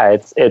 Yeah,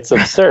 it's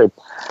absurd.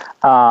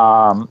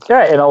 And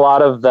a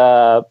lot of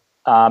the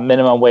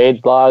minimum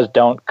wage laws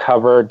don't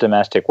cover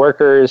domestic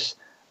workers.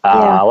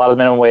 A lot of the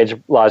minimum wage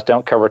laws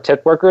don't cover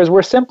tipped workers.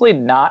 We're simply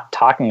not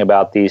talking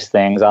about these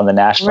things on the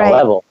national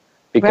level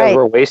because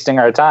we're wasting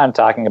our time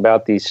talking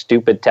about these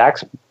stupid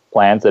tax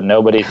plans that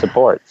nobody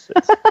supports.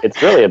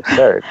 It's really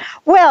absurd.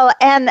 Well,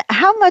 and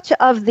how much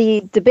of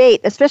the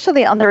debate,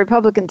 especially on the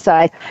Republican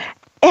side,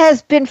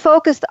 has been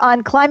focused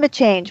on climate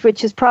change,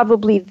 which is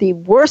probably the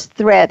worst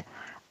threat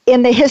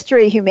in the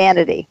history of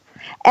humanity.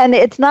 And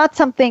it's not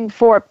something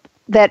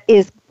that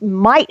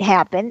might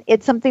happen.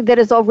 It's something that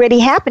is already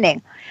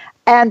happening.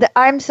 And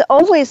I'm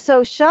always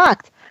so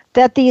shocked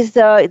that these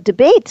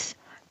debates,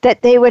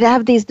 that they would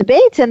have these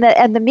debates and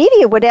the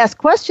media would ask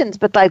questions,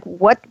 but like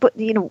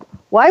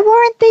why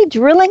weren't they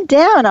drilling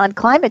down on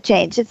climate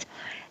change? It's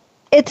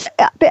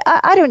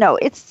I don't know.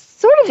 It's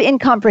sort of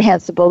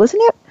incomprehensible,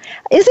 isn't it?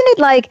 Isn't it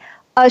like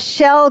a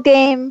shell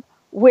game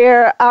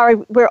where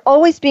we're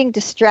always being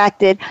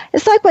distracted?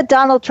 It's like what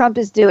Donald Trump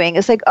is doing.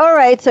 It's like, all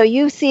right, so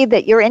you see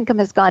that your income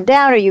has gone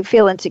down or you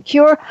feel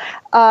insecure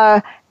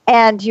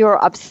and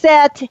you're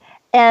upset.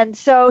 And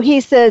so he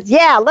says,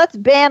 let's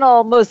ban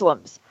all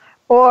Muslims,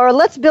 or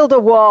let's build a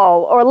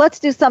wall, or let's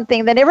do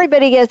something. Then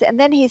everybody gets, and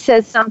then he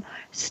says some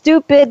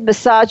stupid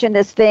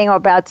misogynist thing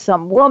about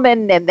some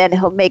woman, and then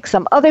he'll make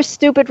some other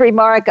stupid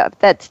remark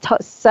that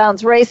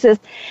sounds racist.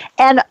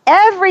 And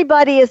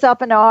everybody is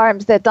up in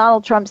arms that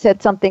Donald Trump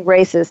said something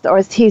racist, or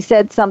he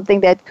said something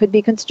that could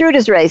be construed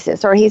as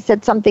racist, or he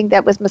said something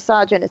that was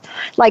misogynist.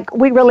 Like,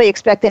 we really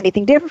expect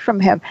anything different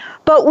from him.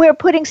 But we're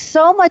putting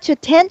so much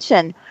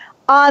attention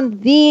on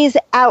these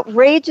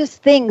outrageous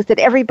things that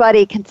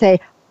everybody can say,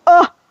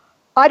 oh,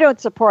 I don't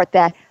support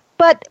that.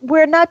 But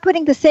we're not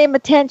putting the same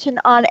attention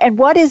on, and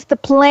what is the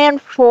plan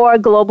for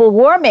global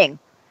warming?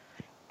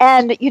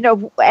 And,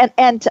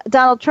 and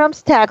Donald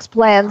Trump's tax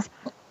plans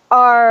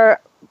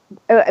are,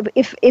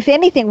 if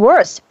anything,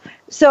 worse.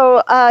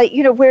 So,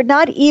 we're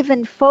not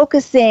even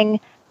focusing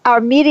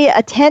our media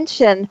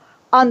attention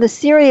on the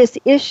serious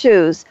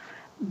issues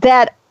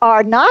that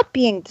are not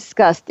being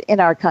discussed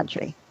in our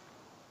country.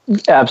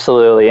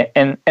 Absolutely.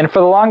 And for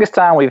the longest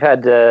time, we've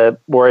had to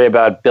worry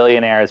about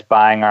billionaires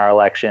buying our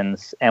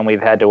elections, and we've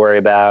had to worry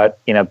about,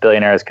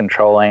 billionaires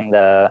controlling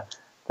the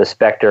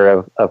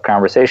specter of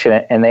conversation,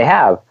 and they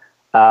have.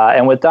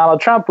 And with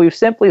Donald Trump, we've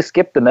simply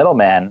skipped the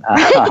middleman.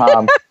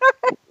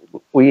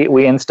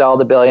 We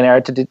installed a billionaire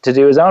to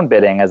do his own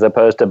bidding as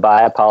opposed to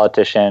buy a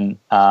politician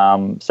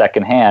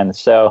secondhand.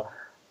 So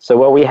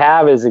what we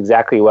have is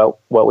exactly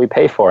what we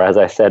pay for. As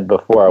I said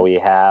before, we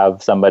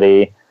have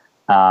somebody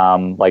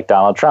like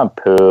Donald Trump,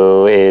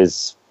 who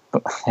has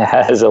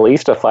at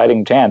least a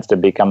fighting chance to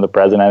become the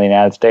president of the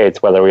United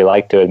States, whether we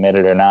like to admit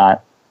it or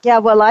not. Yeah,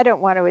 well, I don't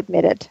want to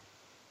admit it.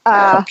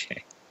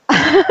 Okay.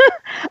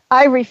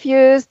 I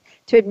refuse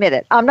to admit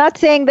it. I'm not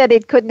saying that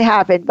it couldn't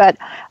happen, but,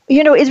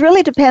 it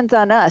really depends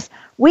on us.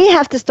 We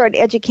have to start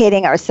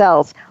educating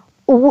ourselves.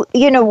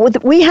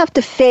 we have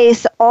to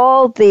face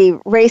all the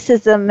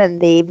racism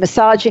and the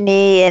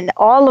misogyny and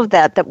all of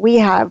that we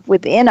have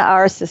within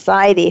our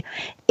society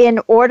in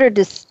order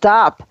to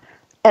stop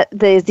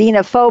the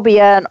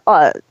xenophobia and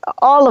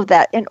all of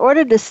that, in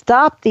order to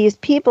stop these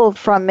people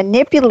from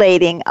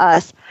manipulating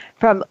us,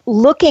 from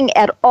looking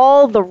at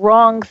all the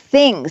wrong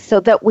things so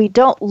that we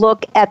don't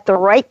look at the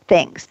right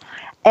things.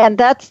 And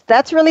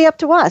that's really up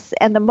to us.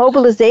 And the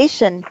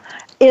mobilization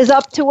is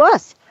up to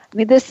us. I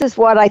mean, this is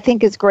what I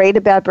think is great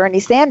about Bernie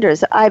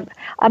Sanders. I'm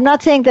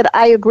not saying that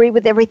I agree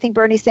with everything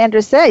Bernie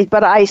Sanders says,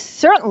 but I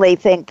certainly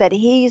think that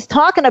he's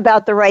talking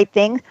about the right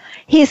things.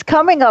 He's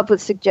coming up with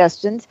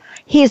suggestions.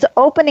 He's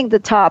opening the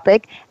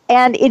topic,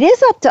 and it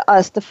is up to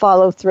us to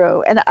follow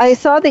through. And I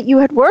saw that you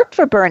had worked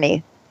for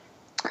Bernie.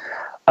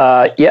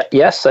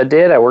 Yes, I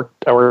did. I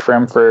worked for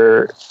him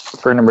for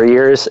a number of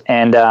years,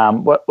 and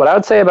what I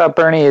would say about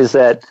Bernie is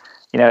that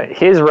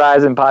his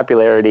rise in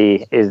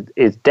popularity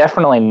is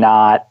definitely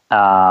not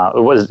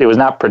it was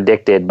not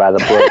predicted by the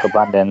political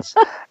abundance,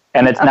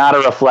 and it's not a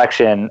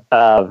reflection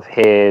of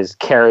his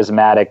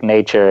charismatic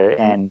nature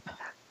and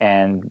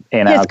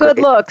his good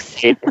looks,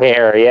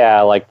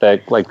 hair, like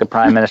the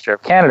Prime Minister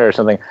of Canada or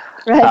something.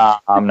 Right.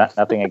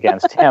 Nothing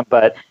against him,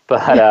 but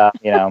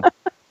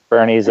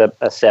Bernie's a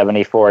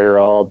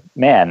 74-year-old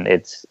man.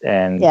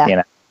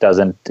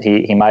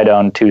 He might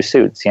own 2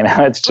 suits.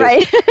 It's just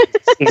right.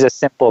 He's a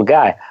simple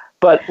guy.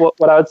 But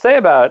what I would say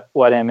about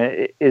him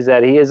is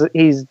that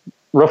he's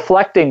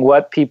reflecting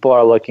what people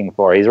are looking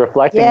for. He's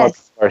reflecting what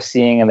people are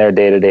seeing in their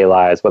day-to-day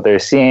lives. What they're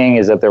seeing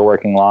is that they're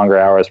working longer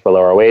hours for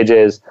lower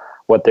wages.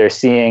 What they're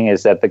seeing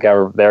is that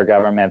their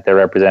government, their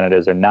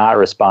representatives are not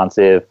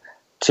responsive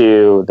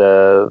to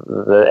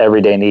the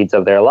everyday needs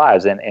of their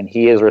lives. And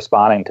he is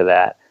responding to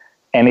that.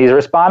 And he's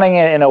responding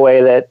in a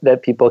way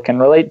that people can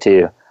relate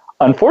to.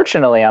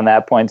 Unfortunately, on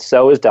that point,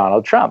 so is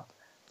Donald Trump.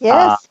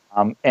 Yes.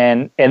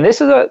 And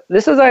this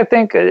is I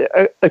think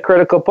a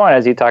critical point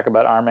as you talk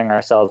about arming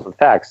ourselves with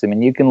facts. I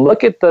mean, you can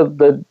look at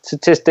the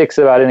statistics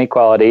about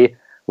inequality,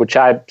 which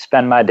I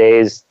spend my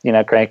days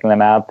cranking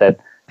them out. That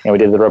we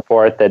did the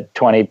report that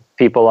 20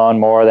 people own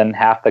more than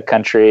half the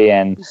country,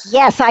 and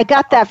yes, I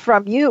got that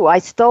from you. I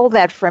stole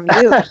that from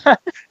you.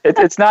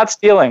 It's not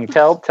stealing.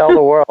 Tell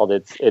the world.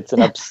 It's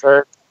an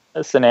absurd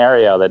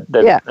scenario that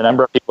the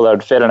number of people that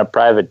would fit in a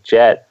private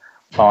jet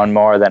own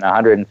more than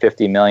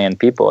 150 million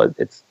people.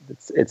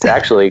 It's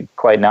actually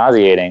quite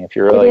nauseating if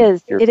you really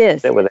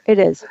sit with it. It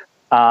is.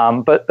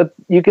 But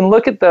you can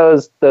look at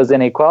those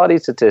inequality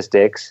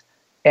statistics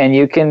and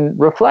you can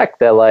reflect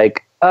that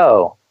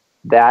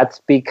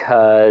that's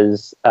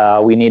because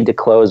we need to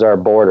close our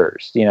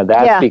borders.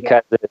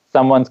 Because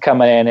someone's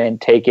coming in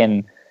and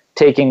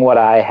taking what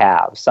I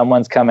have.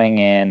 Someone's coming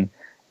in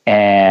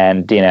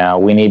and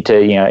we need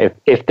to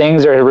if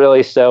things are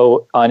really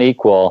so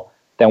unequal,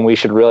 then we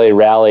should really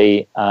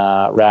rally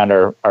around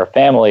our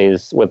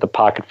families with a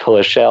pocket full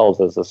of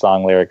shells, as the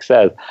song lyric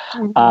says.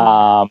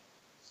 Mm-hmm.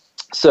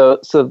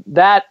 So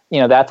that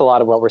that's a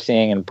lot of what we're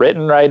seeing in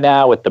Britain right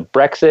now with the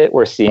Brexit.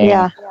 We're seeing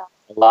a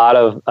lot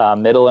of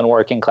middle and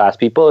working class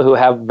people who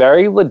have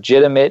very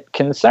legitimate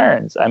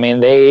concerns. I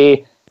mean,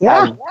 they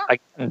have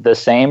the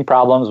same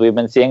problems we've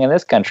been seeing in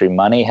this country.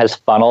 Money has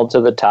funneled to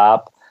the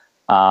top.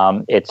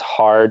 It's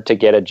hard to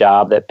get a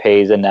job that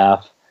pays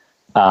enough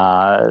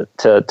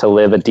to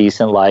live a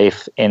decent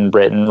life in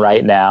Britain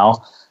right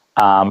now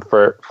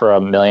for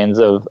millions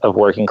of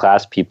working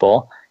class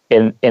people.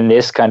 In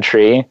this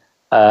country,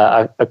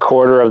 a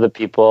quarter of the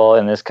people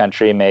in this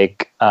country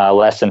make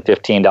less than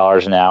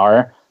 $15 an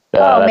hour.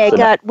 Oh my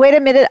God! Wait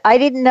a minute! I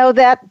didn't know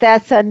that.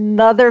 That's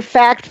another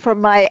fact from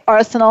my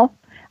arsenal.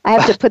 I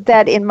have to put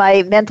that in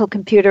my mental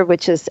computer,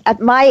 which is, at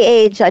my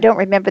age, I don't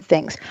remember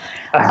things.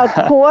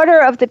 A quarter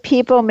of the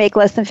people make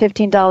less than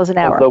 $15 an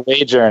hour. Of the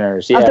wage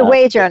earners, yeah. Of the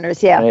wage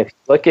earners, yeah. And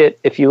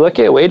if you look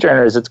at wage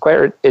earners,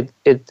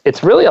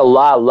 it's really a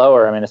lot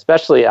lower. I mean,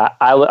 especially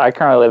I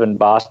currently live in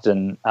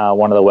Boston,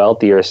 one of the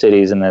wealthier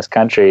cities in this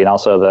country, and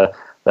also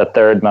the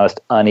third most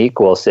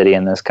unequal city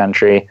in this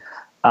country.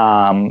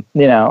 And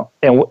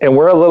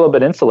we're a little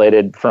bit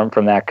insulated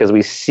from that because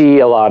we see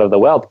a lot of the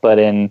wealth, but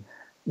in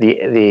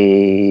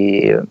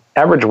the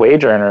average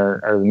wage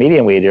earner, or the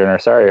median wage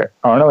earner,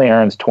 only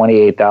earns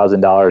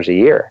 $28,000 a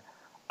year.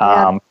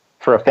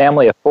 For a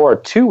family of 4,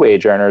 2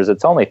 wage earners,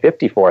 it's only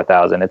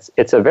 $54,000.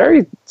 It's a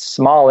very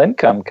small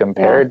income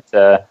compared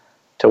to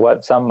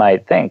what some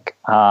might think.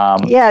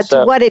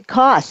 To what it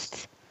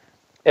costs.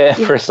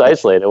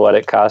 Precisely, to what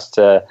it costs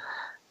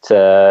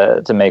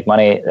to make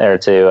money, or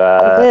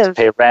to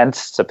pay rent,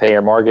 to pay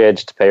your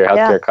mortgage, to pay your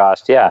healthcare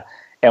costs. Yeah,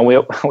 and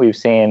we've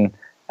seen,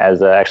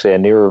 as actually a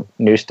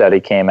new study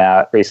came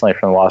out recently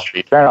from the Wall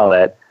Street Journal,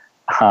 that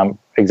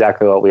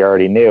exactly what we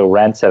already knew.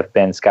 Rents have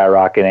been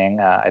skyrocketing,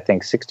 I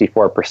think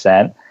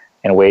 64%,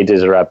 and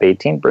wages are up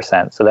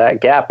 18%. So that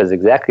gap is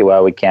exactly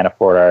why we can't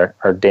afford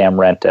our damn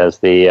rent, as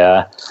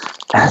the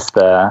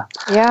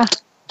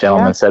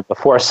gentleman said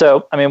before.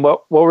 So, I mean,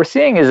 what we're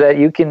seeing is that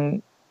you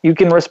can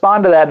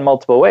respond to that in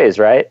multiple ways,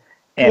 right?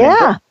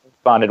 And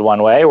responded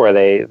one way, where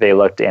they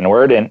looked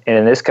inward. And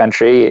in this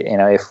country,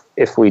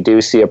 if we do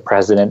see a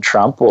President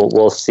Trump,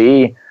 we'll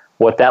see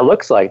what that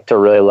looks like, to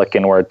really look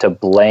inward, to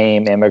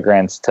blame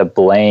immigrants, to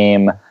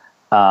blame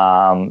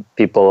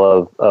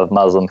people of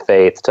Muslim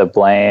faith, to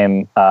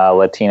blame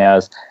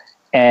Latinos,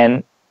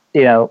 and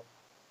to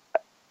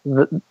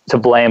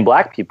blame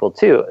Black people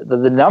too.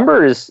 The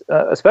numbers,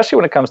 especially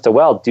when it comes to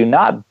wealth, do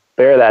not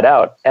bear that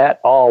out at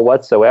all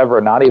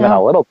whatsoever, not even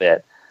a little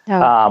bit.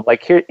 No.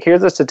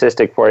 Here's a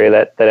statistic for you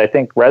that I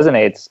think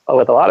resonates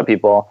with a lot of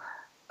people.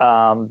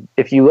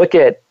 If you look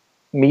at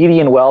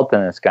median wealth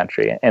in this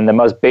country, and the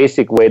most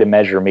basic way to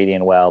measure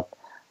median wealth,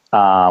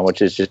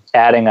 which is just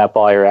adding up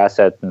all your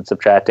assets and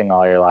subtracting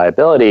all your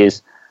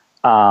liabilities,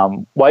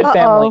 white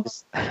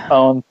families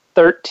own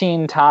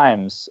 13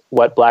 times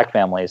what Black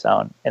families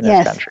own in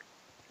this country.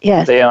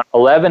 Yes. They own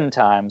 11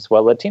 times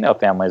what Latino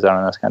families own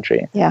in this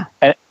country. Yeah.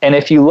 And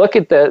if you look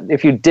at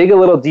if you dig a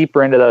little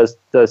deeper into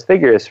those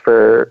figures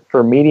for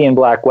median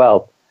Black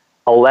wealth,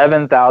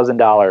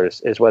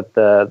 $11,000 is what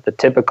the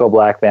typical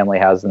Black family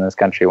has in this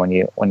country when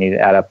you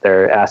add up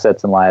their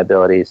assets and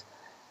liabilities.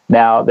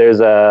 Now, there's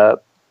a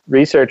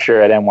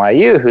researcher at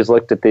NYU who's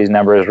looked at these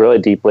numbers really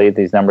deeply.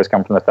 These numbers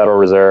come from the Federal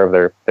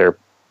Reserve. They're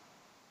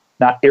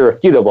not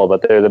irrefutable,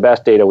 but they're the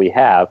best data we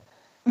have.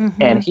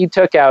 Mm-hmm. And he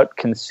took out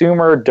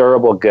consumer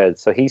durable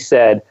goods. So he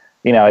said,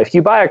 if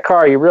you buy a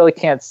car, you really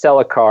can't sell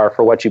a car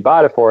for what you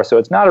bought it for. So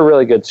it's not a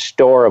really good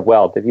store of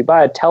wealth. If you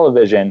buy a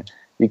television,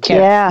 you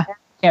can't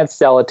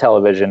sell a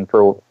television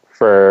for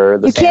the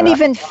you same can't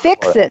even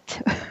fix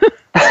it.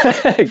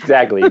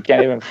 Exactly. You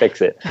can't even fix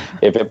it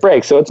if it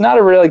breaks. So it's not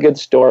a really good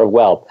store of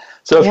wealth.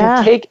 So if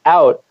you take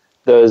out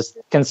those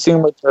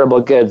consumer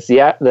durable goods,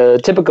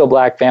 the typical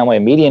Black family,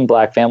 median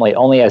Black family,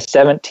 only has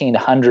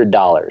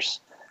 $1,700.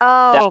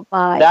 Oh,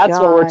 that's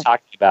what we're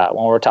talking about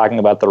when we're talking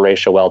about the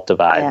racial wealth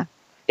divide.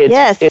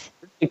 Yeah. It's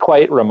really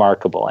quite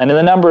remarkable. And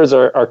the numbers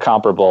are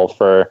comparable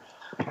for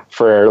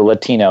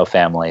Latino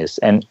families.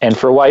 And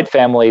for white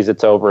families,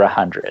 it's over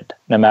 100,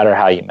 no matter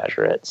how you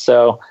measure it.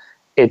 So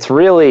it's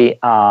really,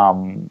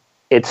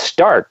 it's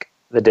stark,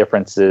 the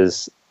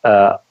differences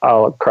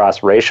all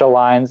across racial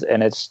lines,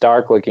 and it's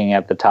stark looking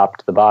at the top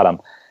to the bottom.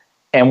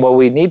 And what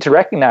we need to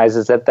recognize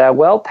is that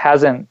wealth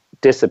hasn't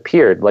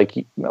disappeared.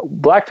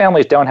 Black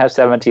families don't have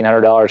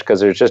 $1,700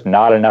 because there's just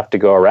not enough to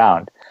go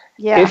around.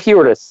 Yeah. If you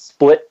were to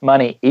split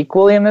money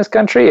equally in this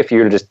country, if you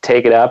were to just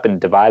take it up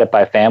and divide it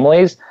by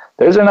families,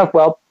 there's enough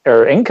wealth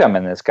or income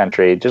in this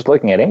country, just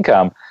looking at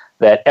income,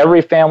 that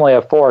every family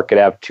of four could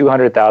have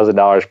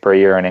 $200,000 per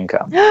year in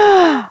income.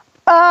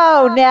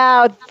 Oh,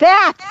 now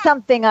that's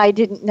something I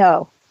didn't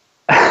know.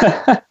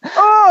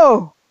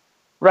 Oh.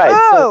 Right.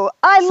 Oh,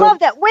 I love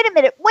that. Wait a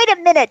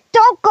minute.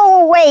 Don't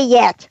go away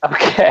yet.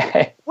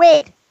 Okay.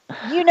 Wait.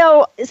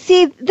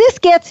 See, this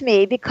gets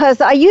me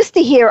because I used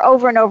to hear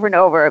over and over and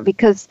over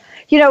because,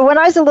 when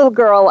I was a little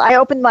girl, I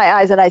opened my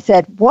eyes and I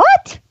said,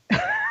 what?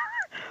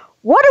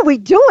 What are we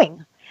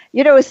doing?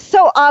 It was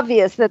so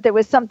obvious that there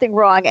was something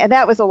wrong, and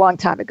that was a long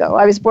time ago.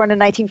 I was born in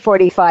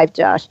 1945,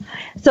 Josh.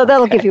 So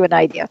that'll give you an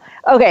idea.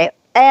 Okay.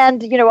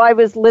 And, I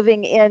was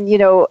living in,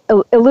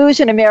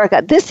 Illusion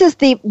America. This is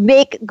the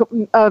Make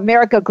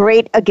America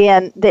Great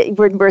Again that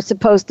we're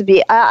supposed to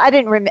be. I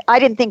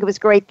didn't think it was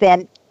great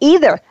then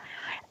either.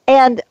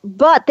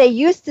 But they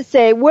used to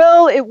say,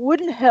 well, it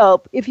wouldn't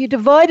help if you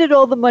divided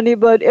all the money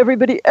about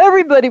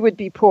everybody would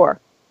be poor.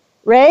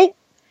 Right?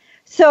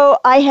 So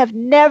I have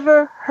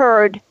never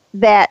heard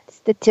that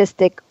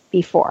statistic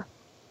before.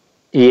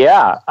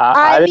 Yeah,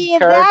 I'd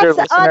encourage your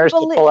listeners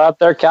to pull out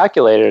their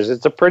calculators.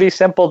 It's a pretty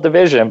simple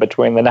division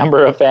between the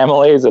number of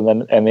families and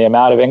the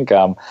amount of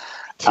income.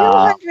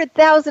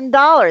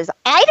 $200,000.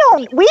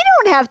 We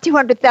don't have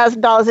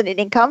 $200,000 in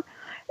income.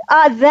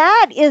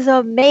 That is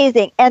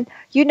amazing. And,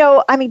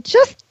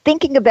 just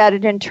thinking about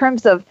it in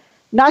terms of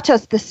not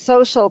just the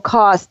social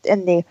cost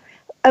and the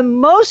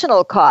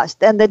emotional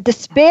cost and the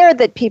despair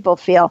that people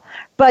feel,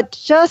 but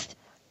just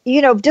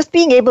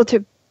being able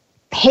to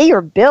pay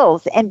your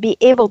bills and be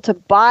able to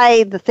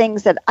buy the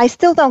things that I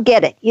still don't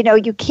get it.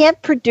 You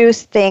can't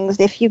produce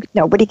things if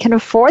nobody can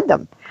afford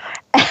them.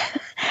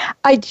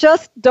 I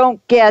just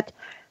don't get,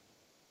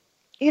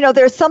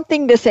 there's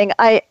something missing.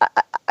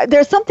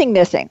 There's something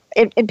missing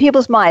in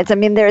people's minds. I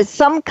mean, there's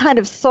some kind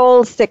of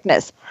soul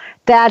sickness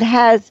that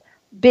has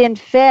been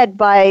fed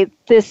by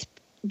this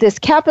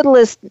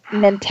capitalist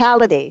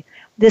mentality,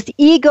 this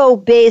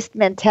ego-based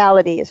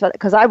mentality,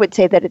 because I would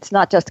say that it's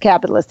not just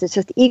capitalist, it's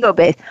just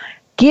ego-based.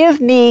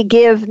 Give me,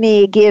 give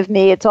me, give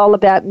me. It's all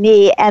about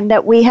me. And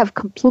that we have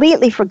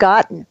completely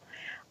forgotten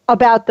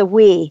about the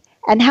we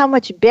and how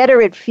much better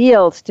it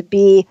feels to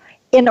be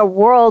in a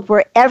world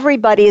where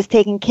everybody is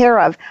taken care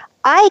of.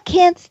 I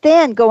can't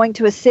stand going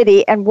to a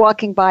city and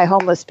walking by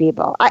homeless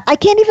people. I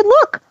can't even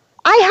look.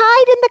 I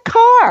hide in the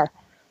car.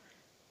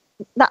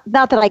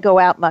 Not that I go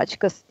out much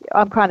because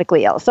I'm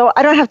chronically ill, so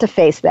I don't have to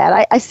face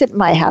that. I sit in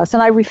my house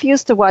and I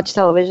refuse to watch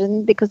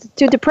television because it's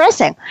too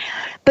depressing.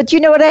 But you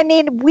know what I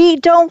mean? We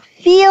don't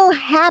feel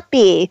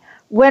happy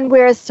when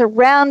we're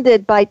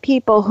surrounded by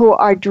people who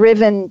are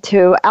driven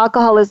to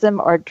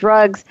alcoholism or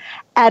drugs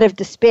out of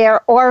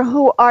despair, or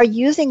who are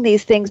using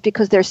these things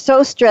because they're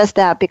so stressed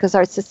out, because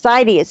our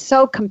society is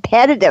so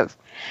competitive,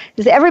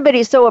 because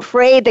everybody's so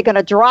afraid they're going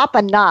to drop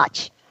a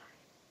notch,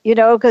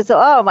 because,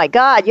 oh my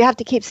God, you have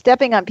to keep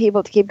stepping on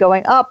people to keep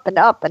going up and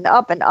up and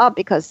up and up,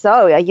 because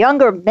a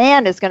younger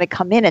man is going to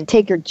come in and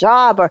take your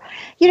job, or,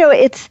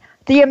 it's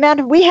the amount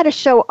of, we had a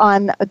show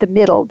on the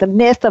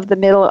myth of the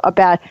middle,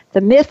 about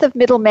the myth of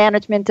middle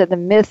management and the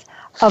myth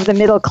of the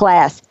middle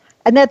class,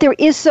 and that there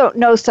is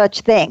no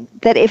such thing,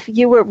 that if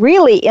you were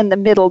really in the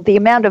middle, the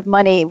amount of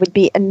money would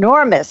be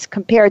enormous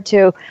compared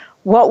to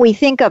what we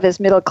think of as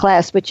middle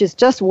class, which is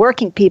just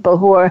working people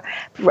who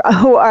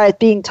are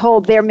being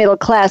told they're middle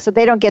class, so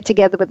they don't get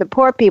together with the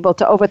poor people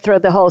to overthrow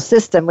the whole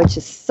system, which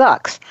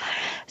sucks.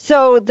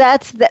 So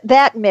that's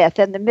that myth,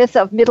 and the myth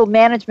of middle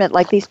management,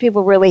 like these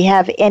people really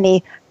have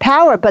any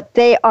power, but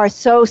they are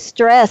so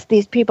stressed.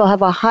 These people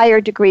have a higher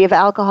degree of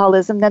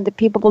alcoholism than the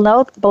people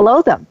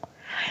below them.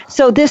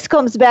 So this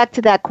comes back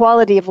to that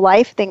quality of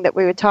life thing that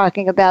we were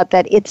talking about,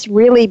 that it's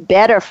really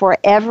better for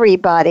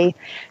everybody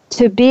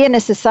to be in a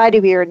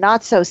society where you're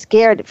not so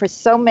scared. For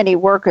so many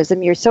workers,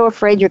 you're so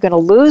afraid you're going to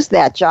lose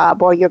that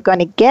job or you're going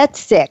to get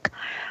sick.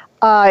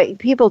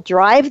 People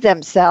drive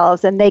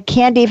themselves, and they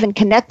can't even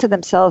connect to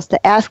themselves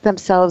to ask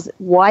themselves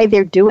why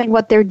they're doing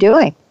what they're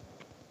doing.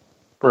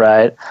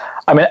 Right.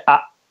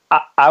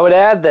 I would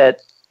add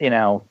that,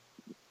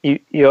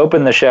 you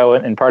opened the show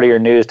in part of your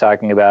news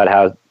talking about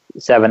how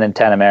 7 in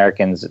 10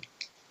 Americans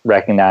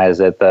recognize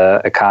that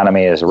the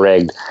economy is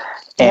rigged.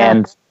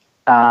 Yeah.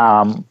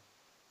 And,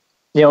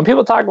 when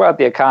people talk about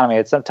the economy,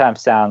 it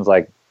sometimes sounds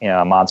like,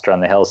 a monster on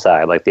the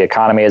hillside, like the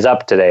economy is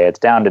up today, it's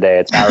down today,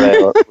 it's not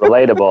really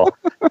relatable.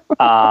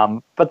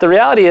 But the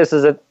reality is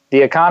that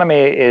the economy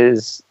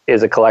is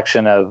a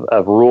collection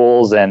of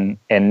rules and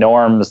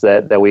norms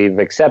that we've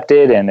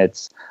accepted, and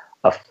it's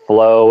a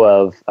flow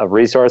of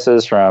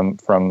resources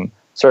from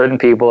certain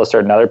people to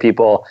certain other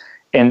people.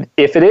 And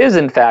if it is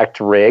in fact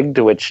rigged,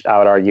 which I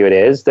would argue it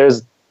is,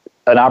 there's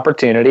an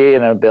opportunity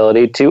and an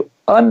ability to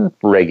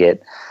unrig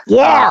it.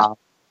 Yeah.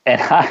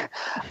 And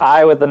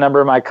I, with a number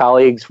of my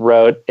colleagues,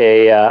 wrote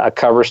a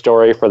cover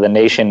story for The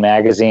Nation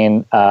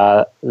magazine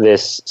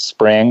this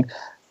spring,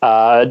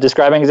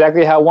 describing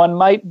exactly how one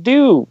might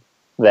do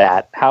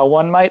that, how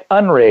one might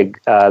unrig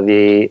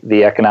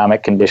the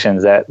economic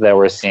conditions that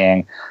we're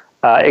seeing,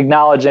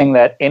 acknowledging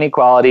that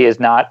inequality is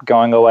not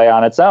going away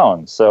on its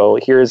own. So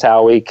here's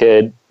how we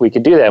could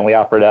do that. And we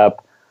offered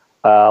up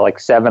like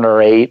 7 or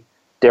 8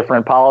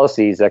 different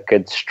policies that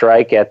could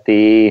strike at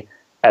the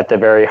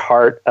very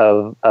heart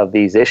of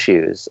these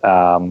issues.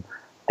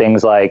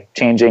 Things like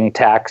changing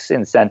tax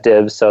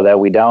incentives so that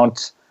we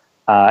don't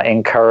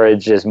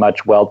encourage as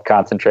much wealth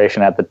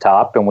concentration at the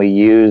top, and we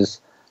use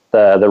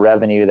the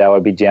revenue that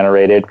would be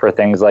generated for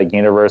things like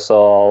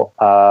universal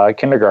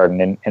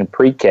kindergarten and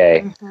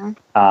pre-K.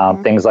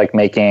 Mm-hmm. Things like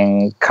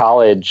making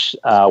college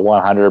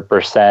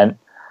 100%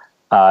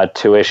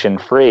 tuition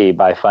free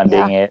by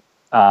funding it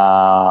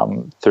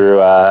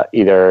through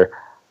either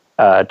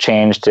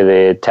change to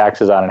the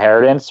taxes on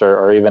inheritance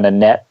or even a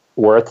net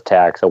worth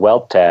tax, a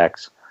wealth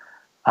tax.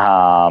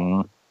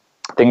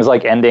 Things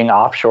like ending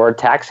offshore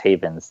tax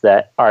havens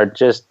that are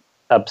just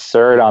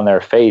absurd on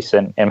their face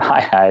and, in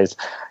my eyes,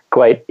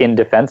 quite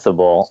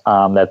indefensible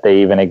that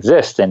they even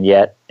exist, and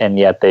yet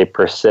they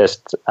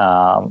persist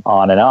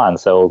on and on.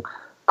 So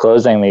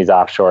closing these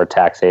offshore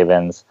tax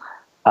havens.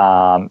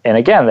 And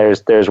again,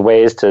 there's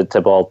ways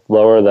to both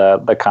lower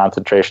the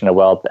concentration of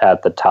wealth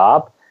at the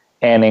top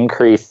and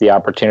increase the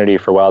opportunity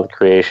for wealth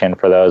creation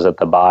for those at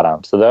the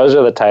bottom. So those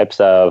are the types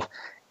of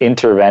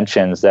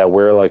interventions that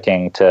we're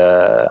looking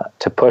to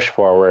push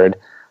forward.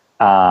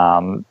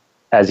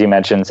 As you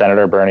mentioned,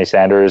 Senator Bernie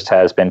Sanders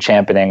has been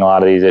championing a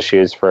lot of these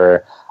issues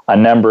for a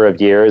number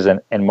of years,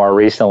 and more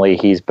recently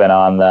he's been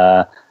on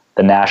the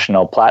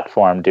national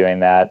platform doing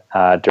that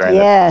during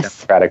the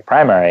Democratic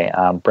primary,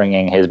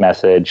 bringing his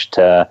message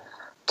to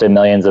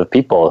millions of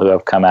people who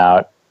have come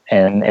out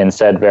and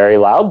said very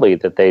loudly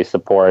that they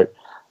support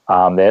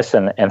this,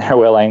 and they're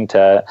willing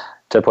to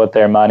put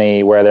their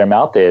money where their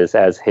mouth is,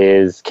 as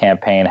his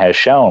campaign has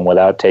shown,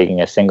 without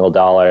taking a single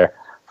dollar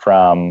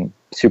from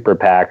super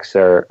PACs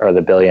or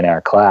the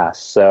billionaire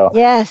class. So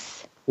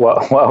yes,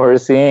 what we're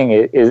seeing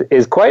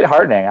is quite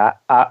heartening.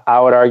 I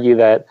would argue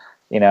that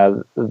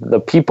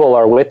the people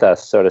are with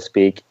us, so to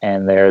speak,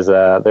 and there's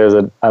a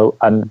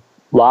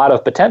lot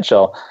of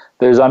potential.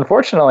 There's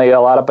unfortunately a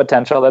lot of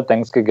potential that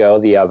things could go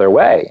the other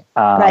way.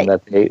 Right.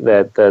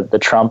 That the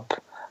Trump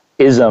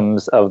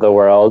isms of the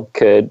world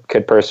could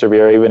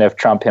persevere even if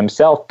Trump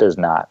himself does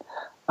not.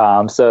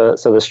 So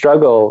the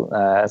struggle,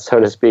 so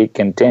to speak,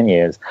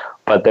 continues.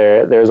 But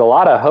there's a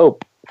lot of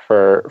hope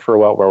for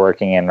what we're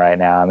working in right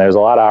now, and there's a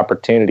lot of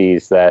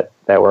opportunities that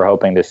we're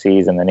hoping to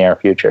seize in the near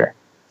future.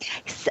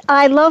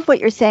 I love what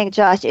you're saying,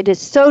 Josh. It is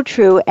so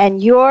true.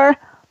 And your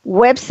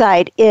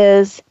website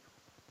is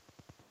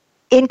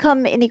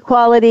Income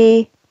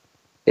Inequality.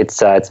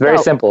 It's very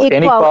simple.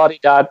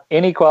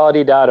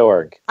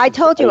 Inequality.org. I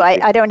told you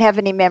I don't have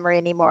any memory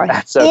anymore.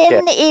 That's okay.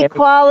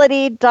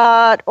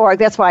 Inequality.org.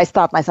 That's why I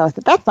stopped myself. I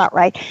said, that's not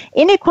right.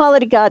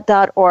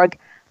 Inequality.org.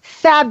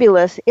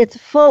 Fabulous. It's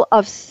full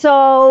of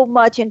so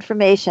much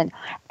information.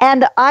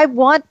 And I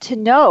want to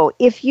know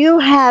if you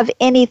have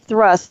any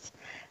thrusts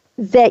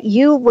that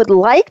you would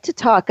like to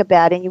talk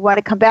about and you want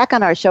to come back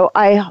on our show.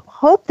 I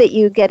hope that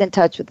you get in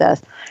touch with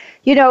us.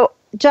 You know,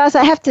 Joss,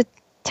 I have to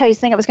tell you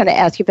something. I was going to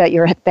ask you about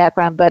your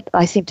background, but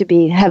we seem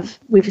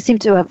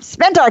to have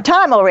spent our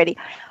time already,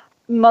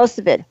 most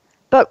of it.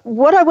 But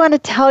what I want to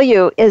tell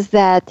you is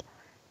that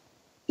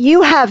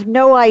you have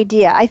no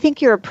idea. I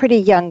think you're a pretty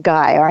young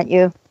guy, aren't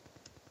you?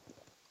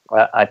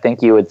 Well, I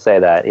think you would say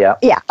that, yeah.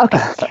 Yeah, okay.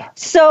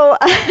 So,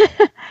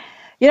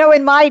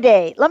 in my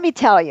day, let me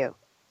tell you,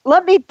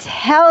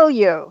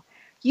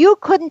 you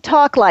couldn't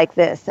talk like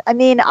this. I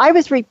mean, I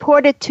was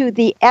reported to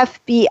the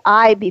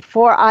FBI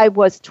before I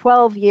was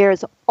 12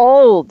 years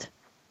old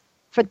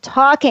for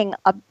talking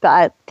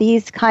about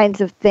these kinds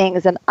of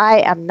things, and I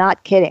am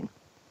not kidding.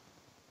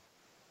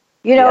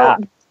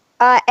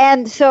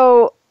 And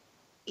so,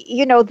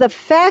 the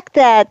fact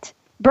that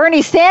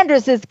Bernie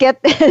Sanders is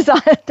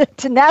on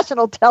to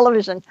national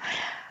television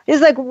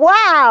is like,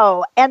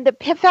 wow. And the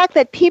fact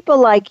that people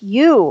like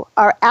you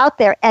are out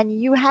there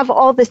and you have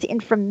all this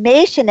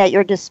information at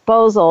your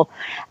disposal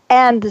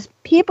and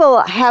people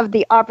have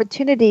the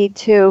opportunity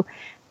to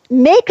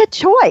make a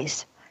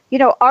choice.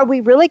 Are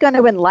we really going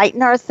to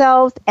enlighten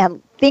ourselves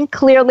and think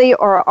clearly,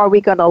 or are we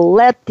going to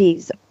let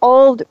these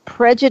old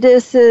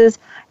prejudices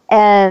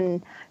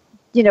and,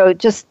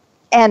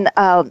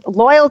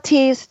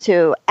 loyalties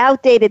to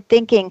outdated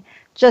thinking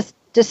just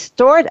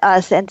distort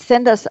us and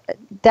send us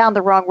down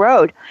the wrong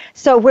road?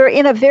 So we're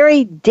in a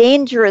very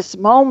dangerous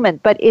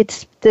moment, but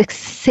it's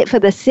for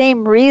the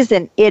same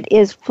reason. It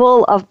is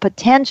full of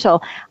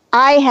potential.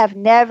 I have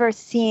never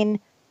seen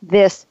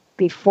this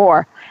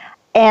before.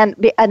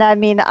 And I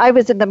mean, I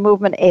was in the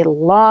movement a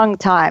long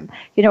time.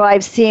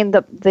 I've seen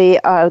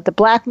the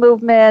Black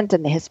movement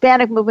and the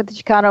Hispanic movement, the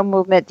Chicano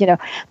movement,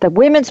 the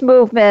women's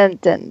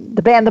movement and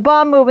the Ban the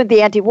Bomb movement,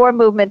 the anti-war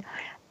movement.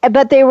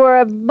 But they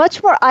were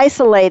much more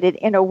isolated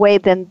in a way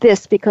than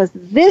this, because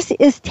this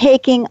is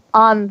taking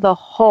on the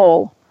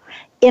whole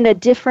in a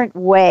different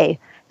way.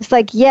 It's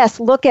like,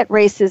 yes, look at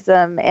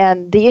racism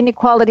and the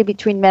inequality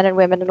between men and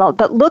women and all,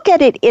 but look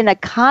at it in a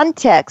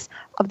context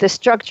of the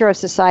structure of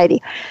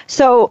society.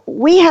 So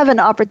we have an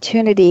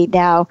opportunity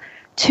now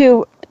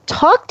to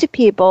talk to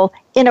people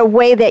in a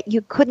way that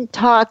you couldn't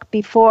talk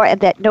before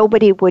and that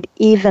nobody would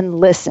even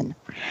listen.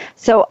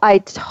 So I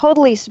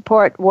totally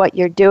support what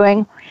you're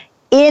doing.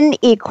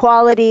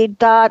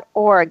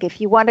 Inequality.org.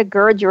 If you want to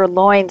gird your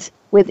loins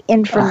with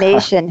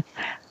information,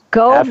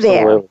 go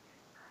there.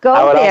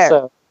 Go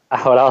there.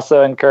 I would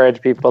also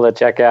encourage people to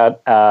check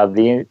out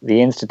the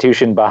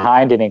institution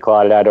behind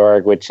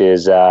Inequality.org, which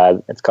is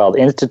it's called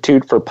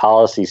Institute for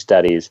Policy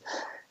Studies,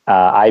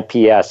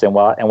 IPS. And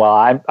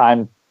while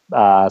I'm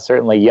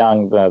certainly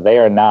young, they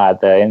are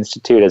not. The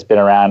institute has been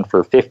around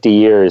for 50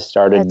 years,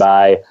 started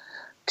by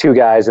two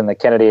guys in the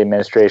Kennedy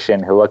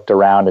administration who looked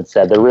around and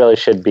said there really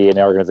should be an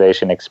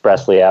organization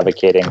expressly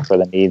advocating for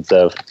the needs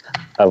of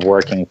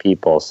working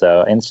people.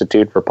 So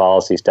Institute for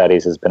Policy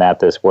Studies has been at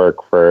this work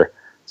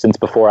since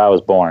before I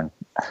was born.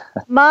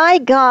 My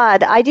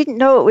God, I didn't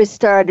know it was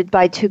started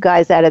by two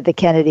guys out of the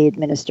Kennedy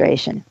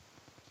administration.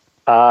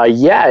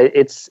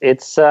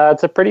 It's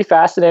a pretty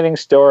fascinating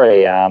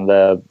story.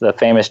 The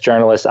famous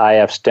journalist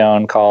I.F.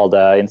 Stone called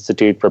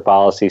Institute for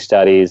Policy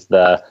Studies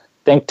the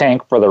think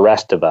tank for the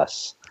rest of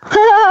us.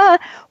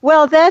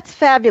 Well, that's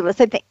fabulous.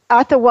 I think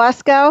Arthur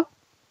Waskow.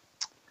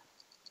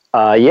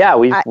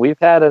 We've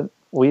had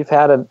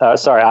a.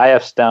 Sorry,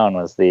 I.F. Stone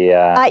was the.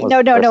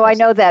 No. I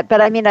know that,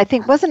 but I mean, I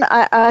think wasn't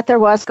Arthur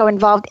Waskow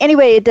involved?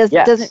 Anyway, it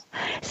doesn't. Yes.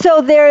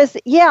 So there's.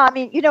 Yeah, I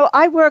mean,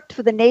 I worked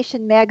for the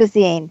Nation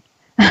magazine.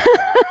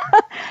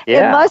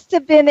 It must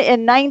have been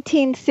in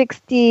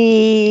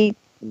 1960.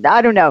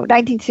 I don't know,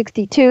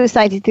 1962,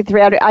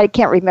 1963. I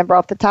can't remember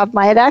off the top of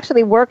my head. I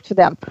actually worked for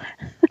them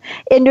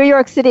in New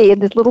York City in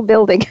this little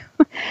building.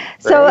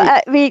 So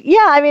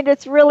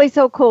it's really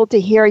so cool to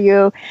hear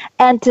you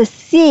and to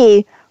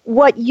see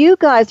what you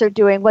guys are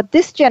doing, what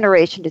this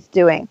generation is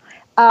doing.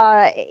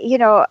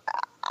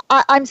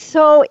 I'm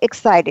so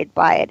excited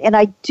by it, and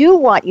I do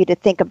want you to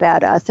think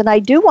about us, and I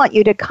do want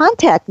you to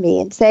contact me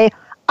and say,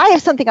 I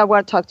have something I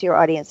want to talk to your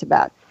audience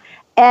about.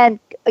 And,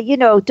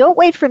 don't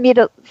wait for me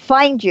to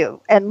find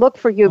you and look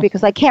for you,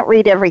 because I can't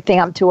read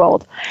everything. I'm too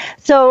old.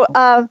 So,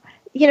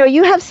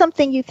 you have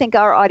something you think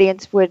our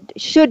audience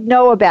should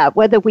know about,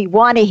 whether we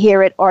want to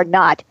hear it or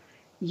not.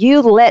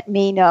 You let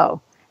me know.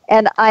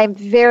 And I'm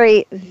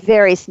very,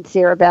 very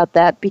sincere about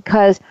that,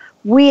 because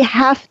we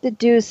have to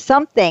do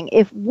something.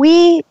 If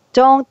we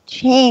don't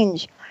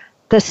change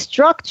the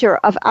structure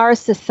of our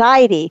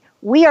society,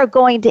 we are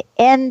going to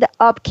end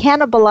up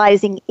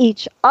cannibalizing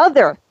each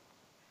other,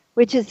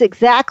 which is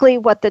exactly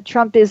what the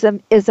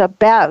Trumpism is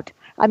about.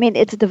 I mean,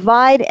 it's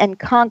divide and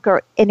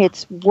conquer in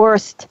its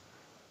worst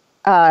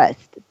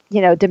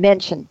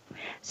dimension.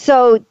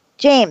 So,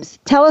 James,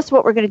 tell us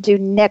what we're going to do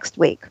next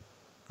week.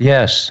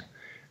 Yes.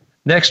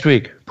 Next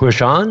week,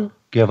 push on,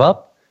 give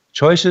up,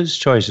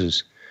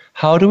 choices.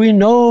 How do we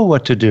know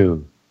what to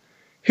do?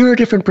 Hear a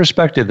different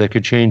perspective that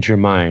could change your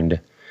mind.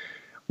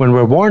 When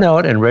we're worn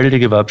out and ready to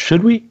give up,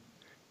 should we?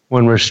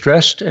 When we're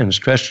stressed and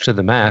stretched to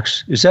the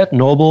max, is that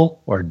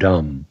noble or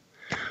dumb?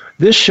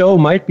 This show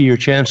might be your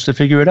chance to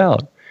figure it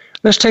out.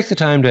 Let's take the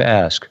time to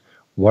ask,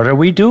 what are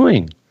we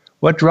doing?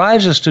 What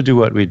drives us to do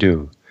what we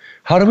do?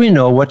 How do we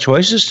know what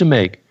choices to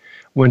make?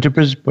 When to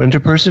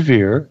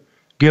persevere,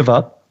 give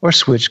up, or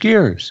switch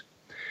gears?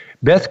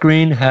 Beth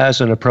Green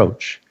has an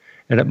approach,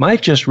 and it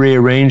might just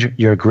rearrange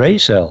your gray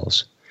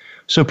cells.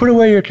 So put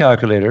away your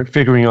calculator,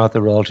 figuring out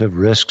the relative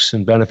risks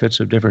and benefits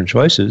of different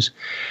choices,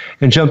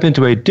 and jump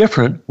into a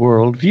different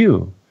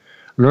worldview.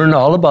 Learn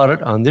all about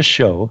it on this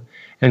show,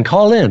 and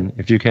call in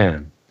if you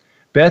can.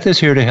 Beth is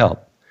here to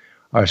help.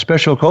 Our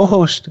special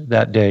co-host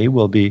that day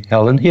will be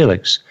Helen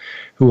Helix,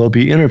 who will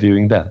be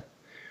interviewing Beth.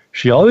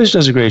 She always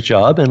does a great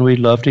job, and we'd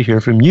love to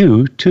hear from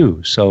you,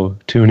 too, so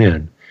tune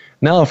in.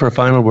 Now for a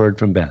final word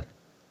from Beth.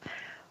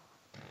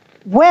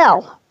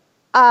 Well,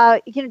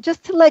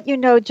 just to let you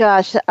know,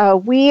 Josh,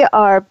 we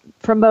are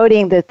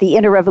promoting the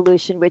Inner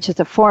Revolution, which is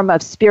a form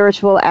of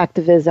spiritual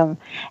activism.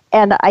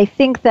 And I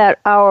think that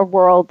our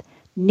world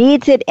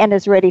needs it and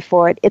is ready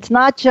for it. It's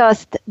not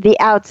just the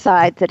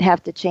outsides that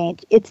have to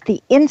change. It's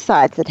the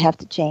insides that have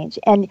to change.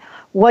 And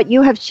what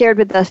you have shared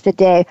with us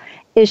today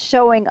is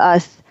showing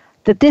us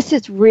that this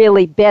is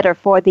really better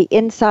for the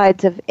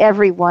insides of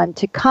everyone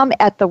to come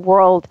at the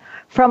world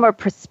from a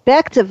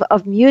perspective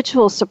of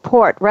mutual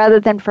support rather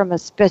than from a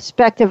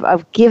perspective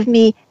of give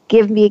me,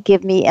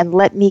 and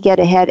let me get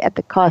ahead at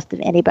the cost of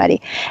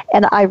anybody.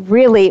 And I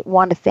really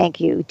want to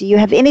thank you. Do you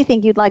have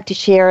anything you'd like to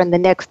share in the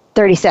next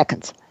 30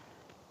 seconds?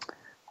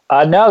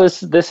 No,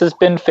 this has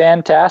been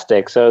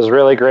fantastic. So it was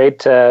really great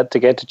to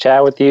get to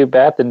chat with you,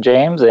 Beth and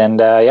James.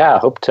 And I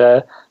hope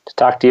to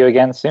talk to you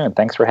again soon.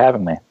 Thanks for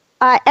having me.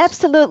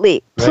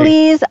 Absolutely. Great.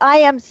 Please, I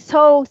am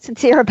so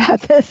sincere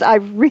about this. I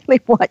really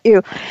want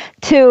you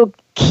to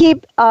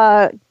keep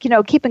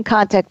in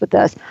contact with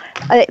us.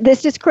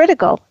 This is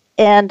critical,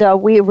 and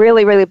we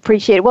really, really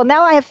appreciate it. Well,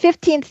 now I have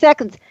 15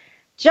 seconds.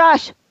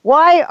 Josh,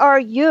 why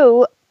are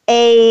you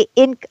an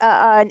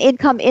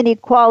income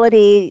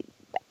inequality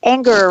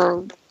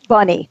anger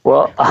bunny?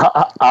 Well,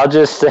 I'll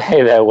just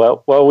say that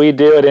what we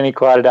do at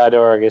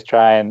inequality.org is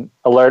try and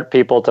alert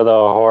people to the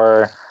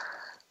horror,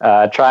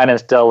 try and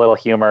instill a little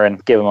humor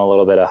and give them a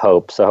little bit of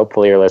hope. So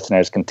hopefully your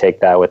listeners can take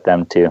that with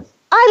them too.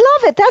 I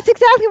love it. That's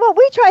exactly what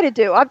we try to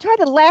do. I'm trying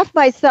to laugh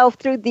myself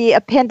through the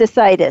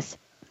appendicitis.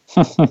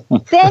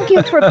 Thank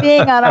you for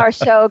being on our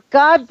show.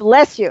 God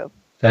bless you.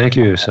 Thank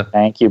you.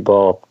 Thank you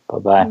both.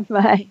 Bye-bye.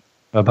 Bye.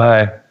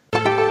 Bye-bye.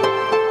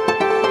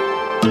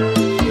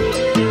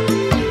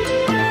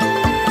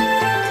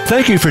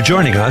 Thank you for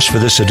joining us for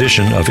this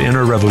edition of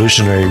Inner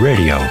Revolutionary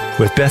Radio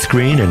with Beth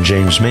Green and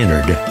James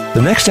Maynard.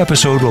 The next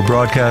episode will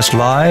broadcast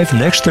live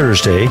next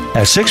Thursday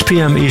at 6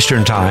 p.m.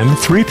 Eastern Time,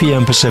 3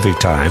 p.m. Pacific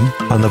Time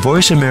on the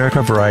Voice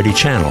America Variety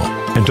Channel.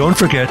 And don't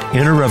forget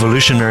Inner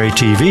Revolutionary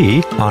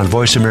TV on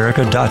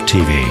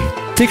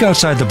voiceamerica.tv. Think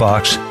outside the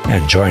box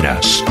and join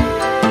us.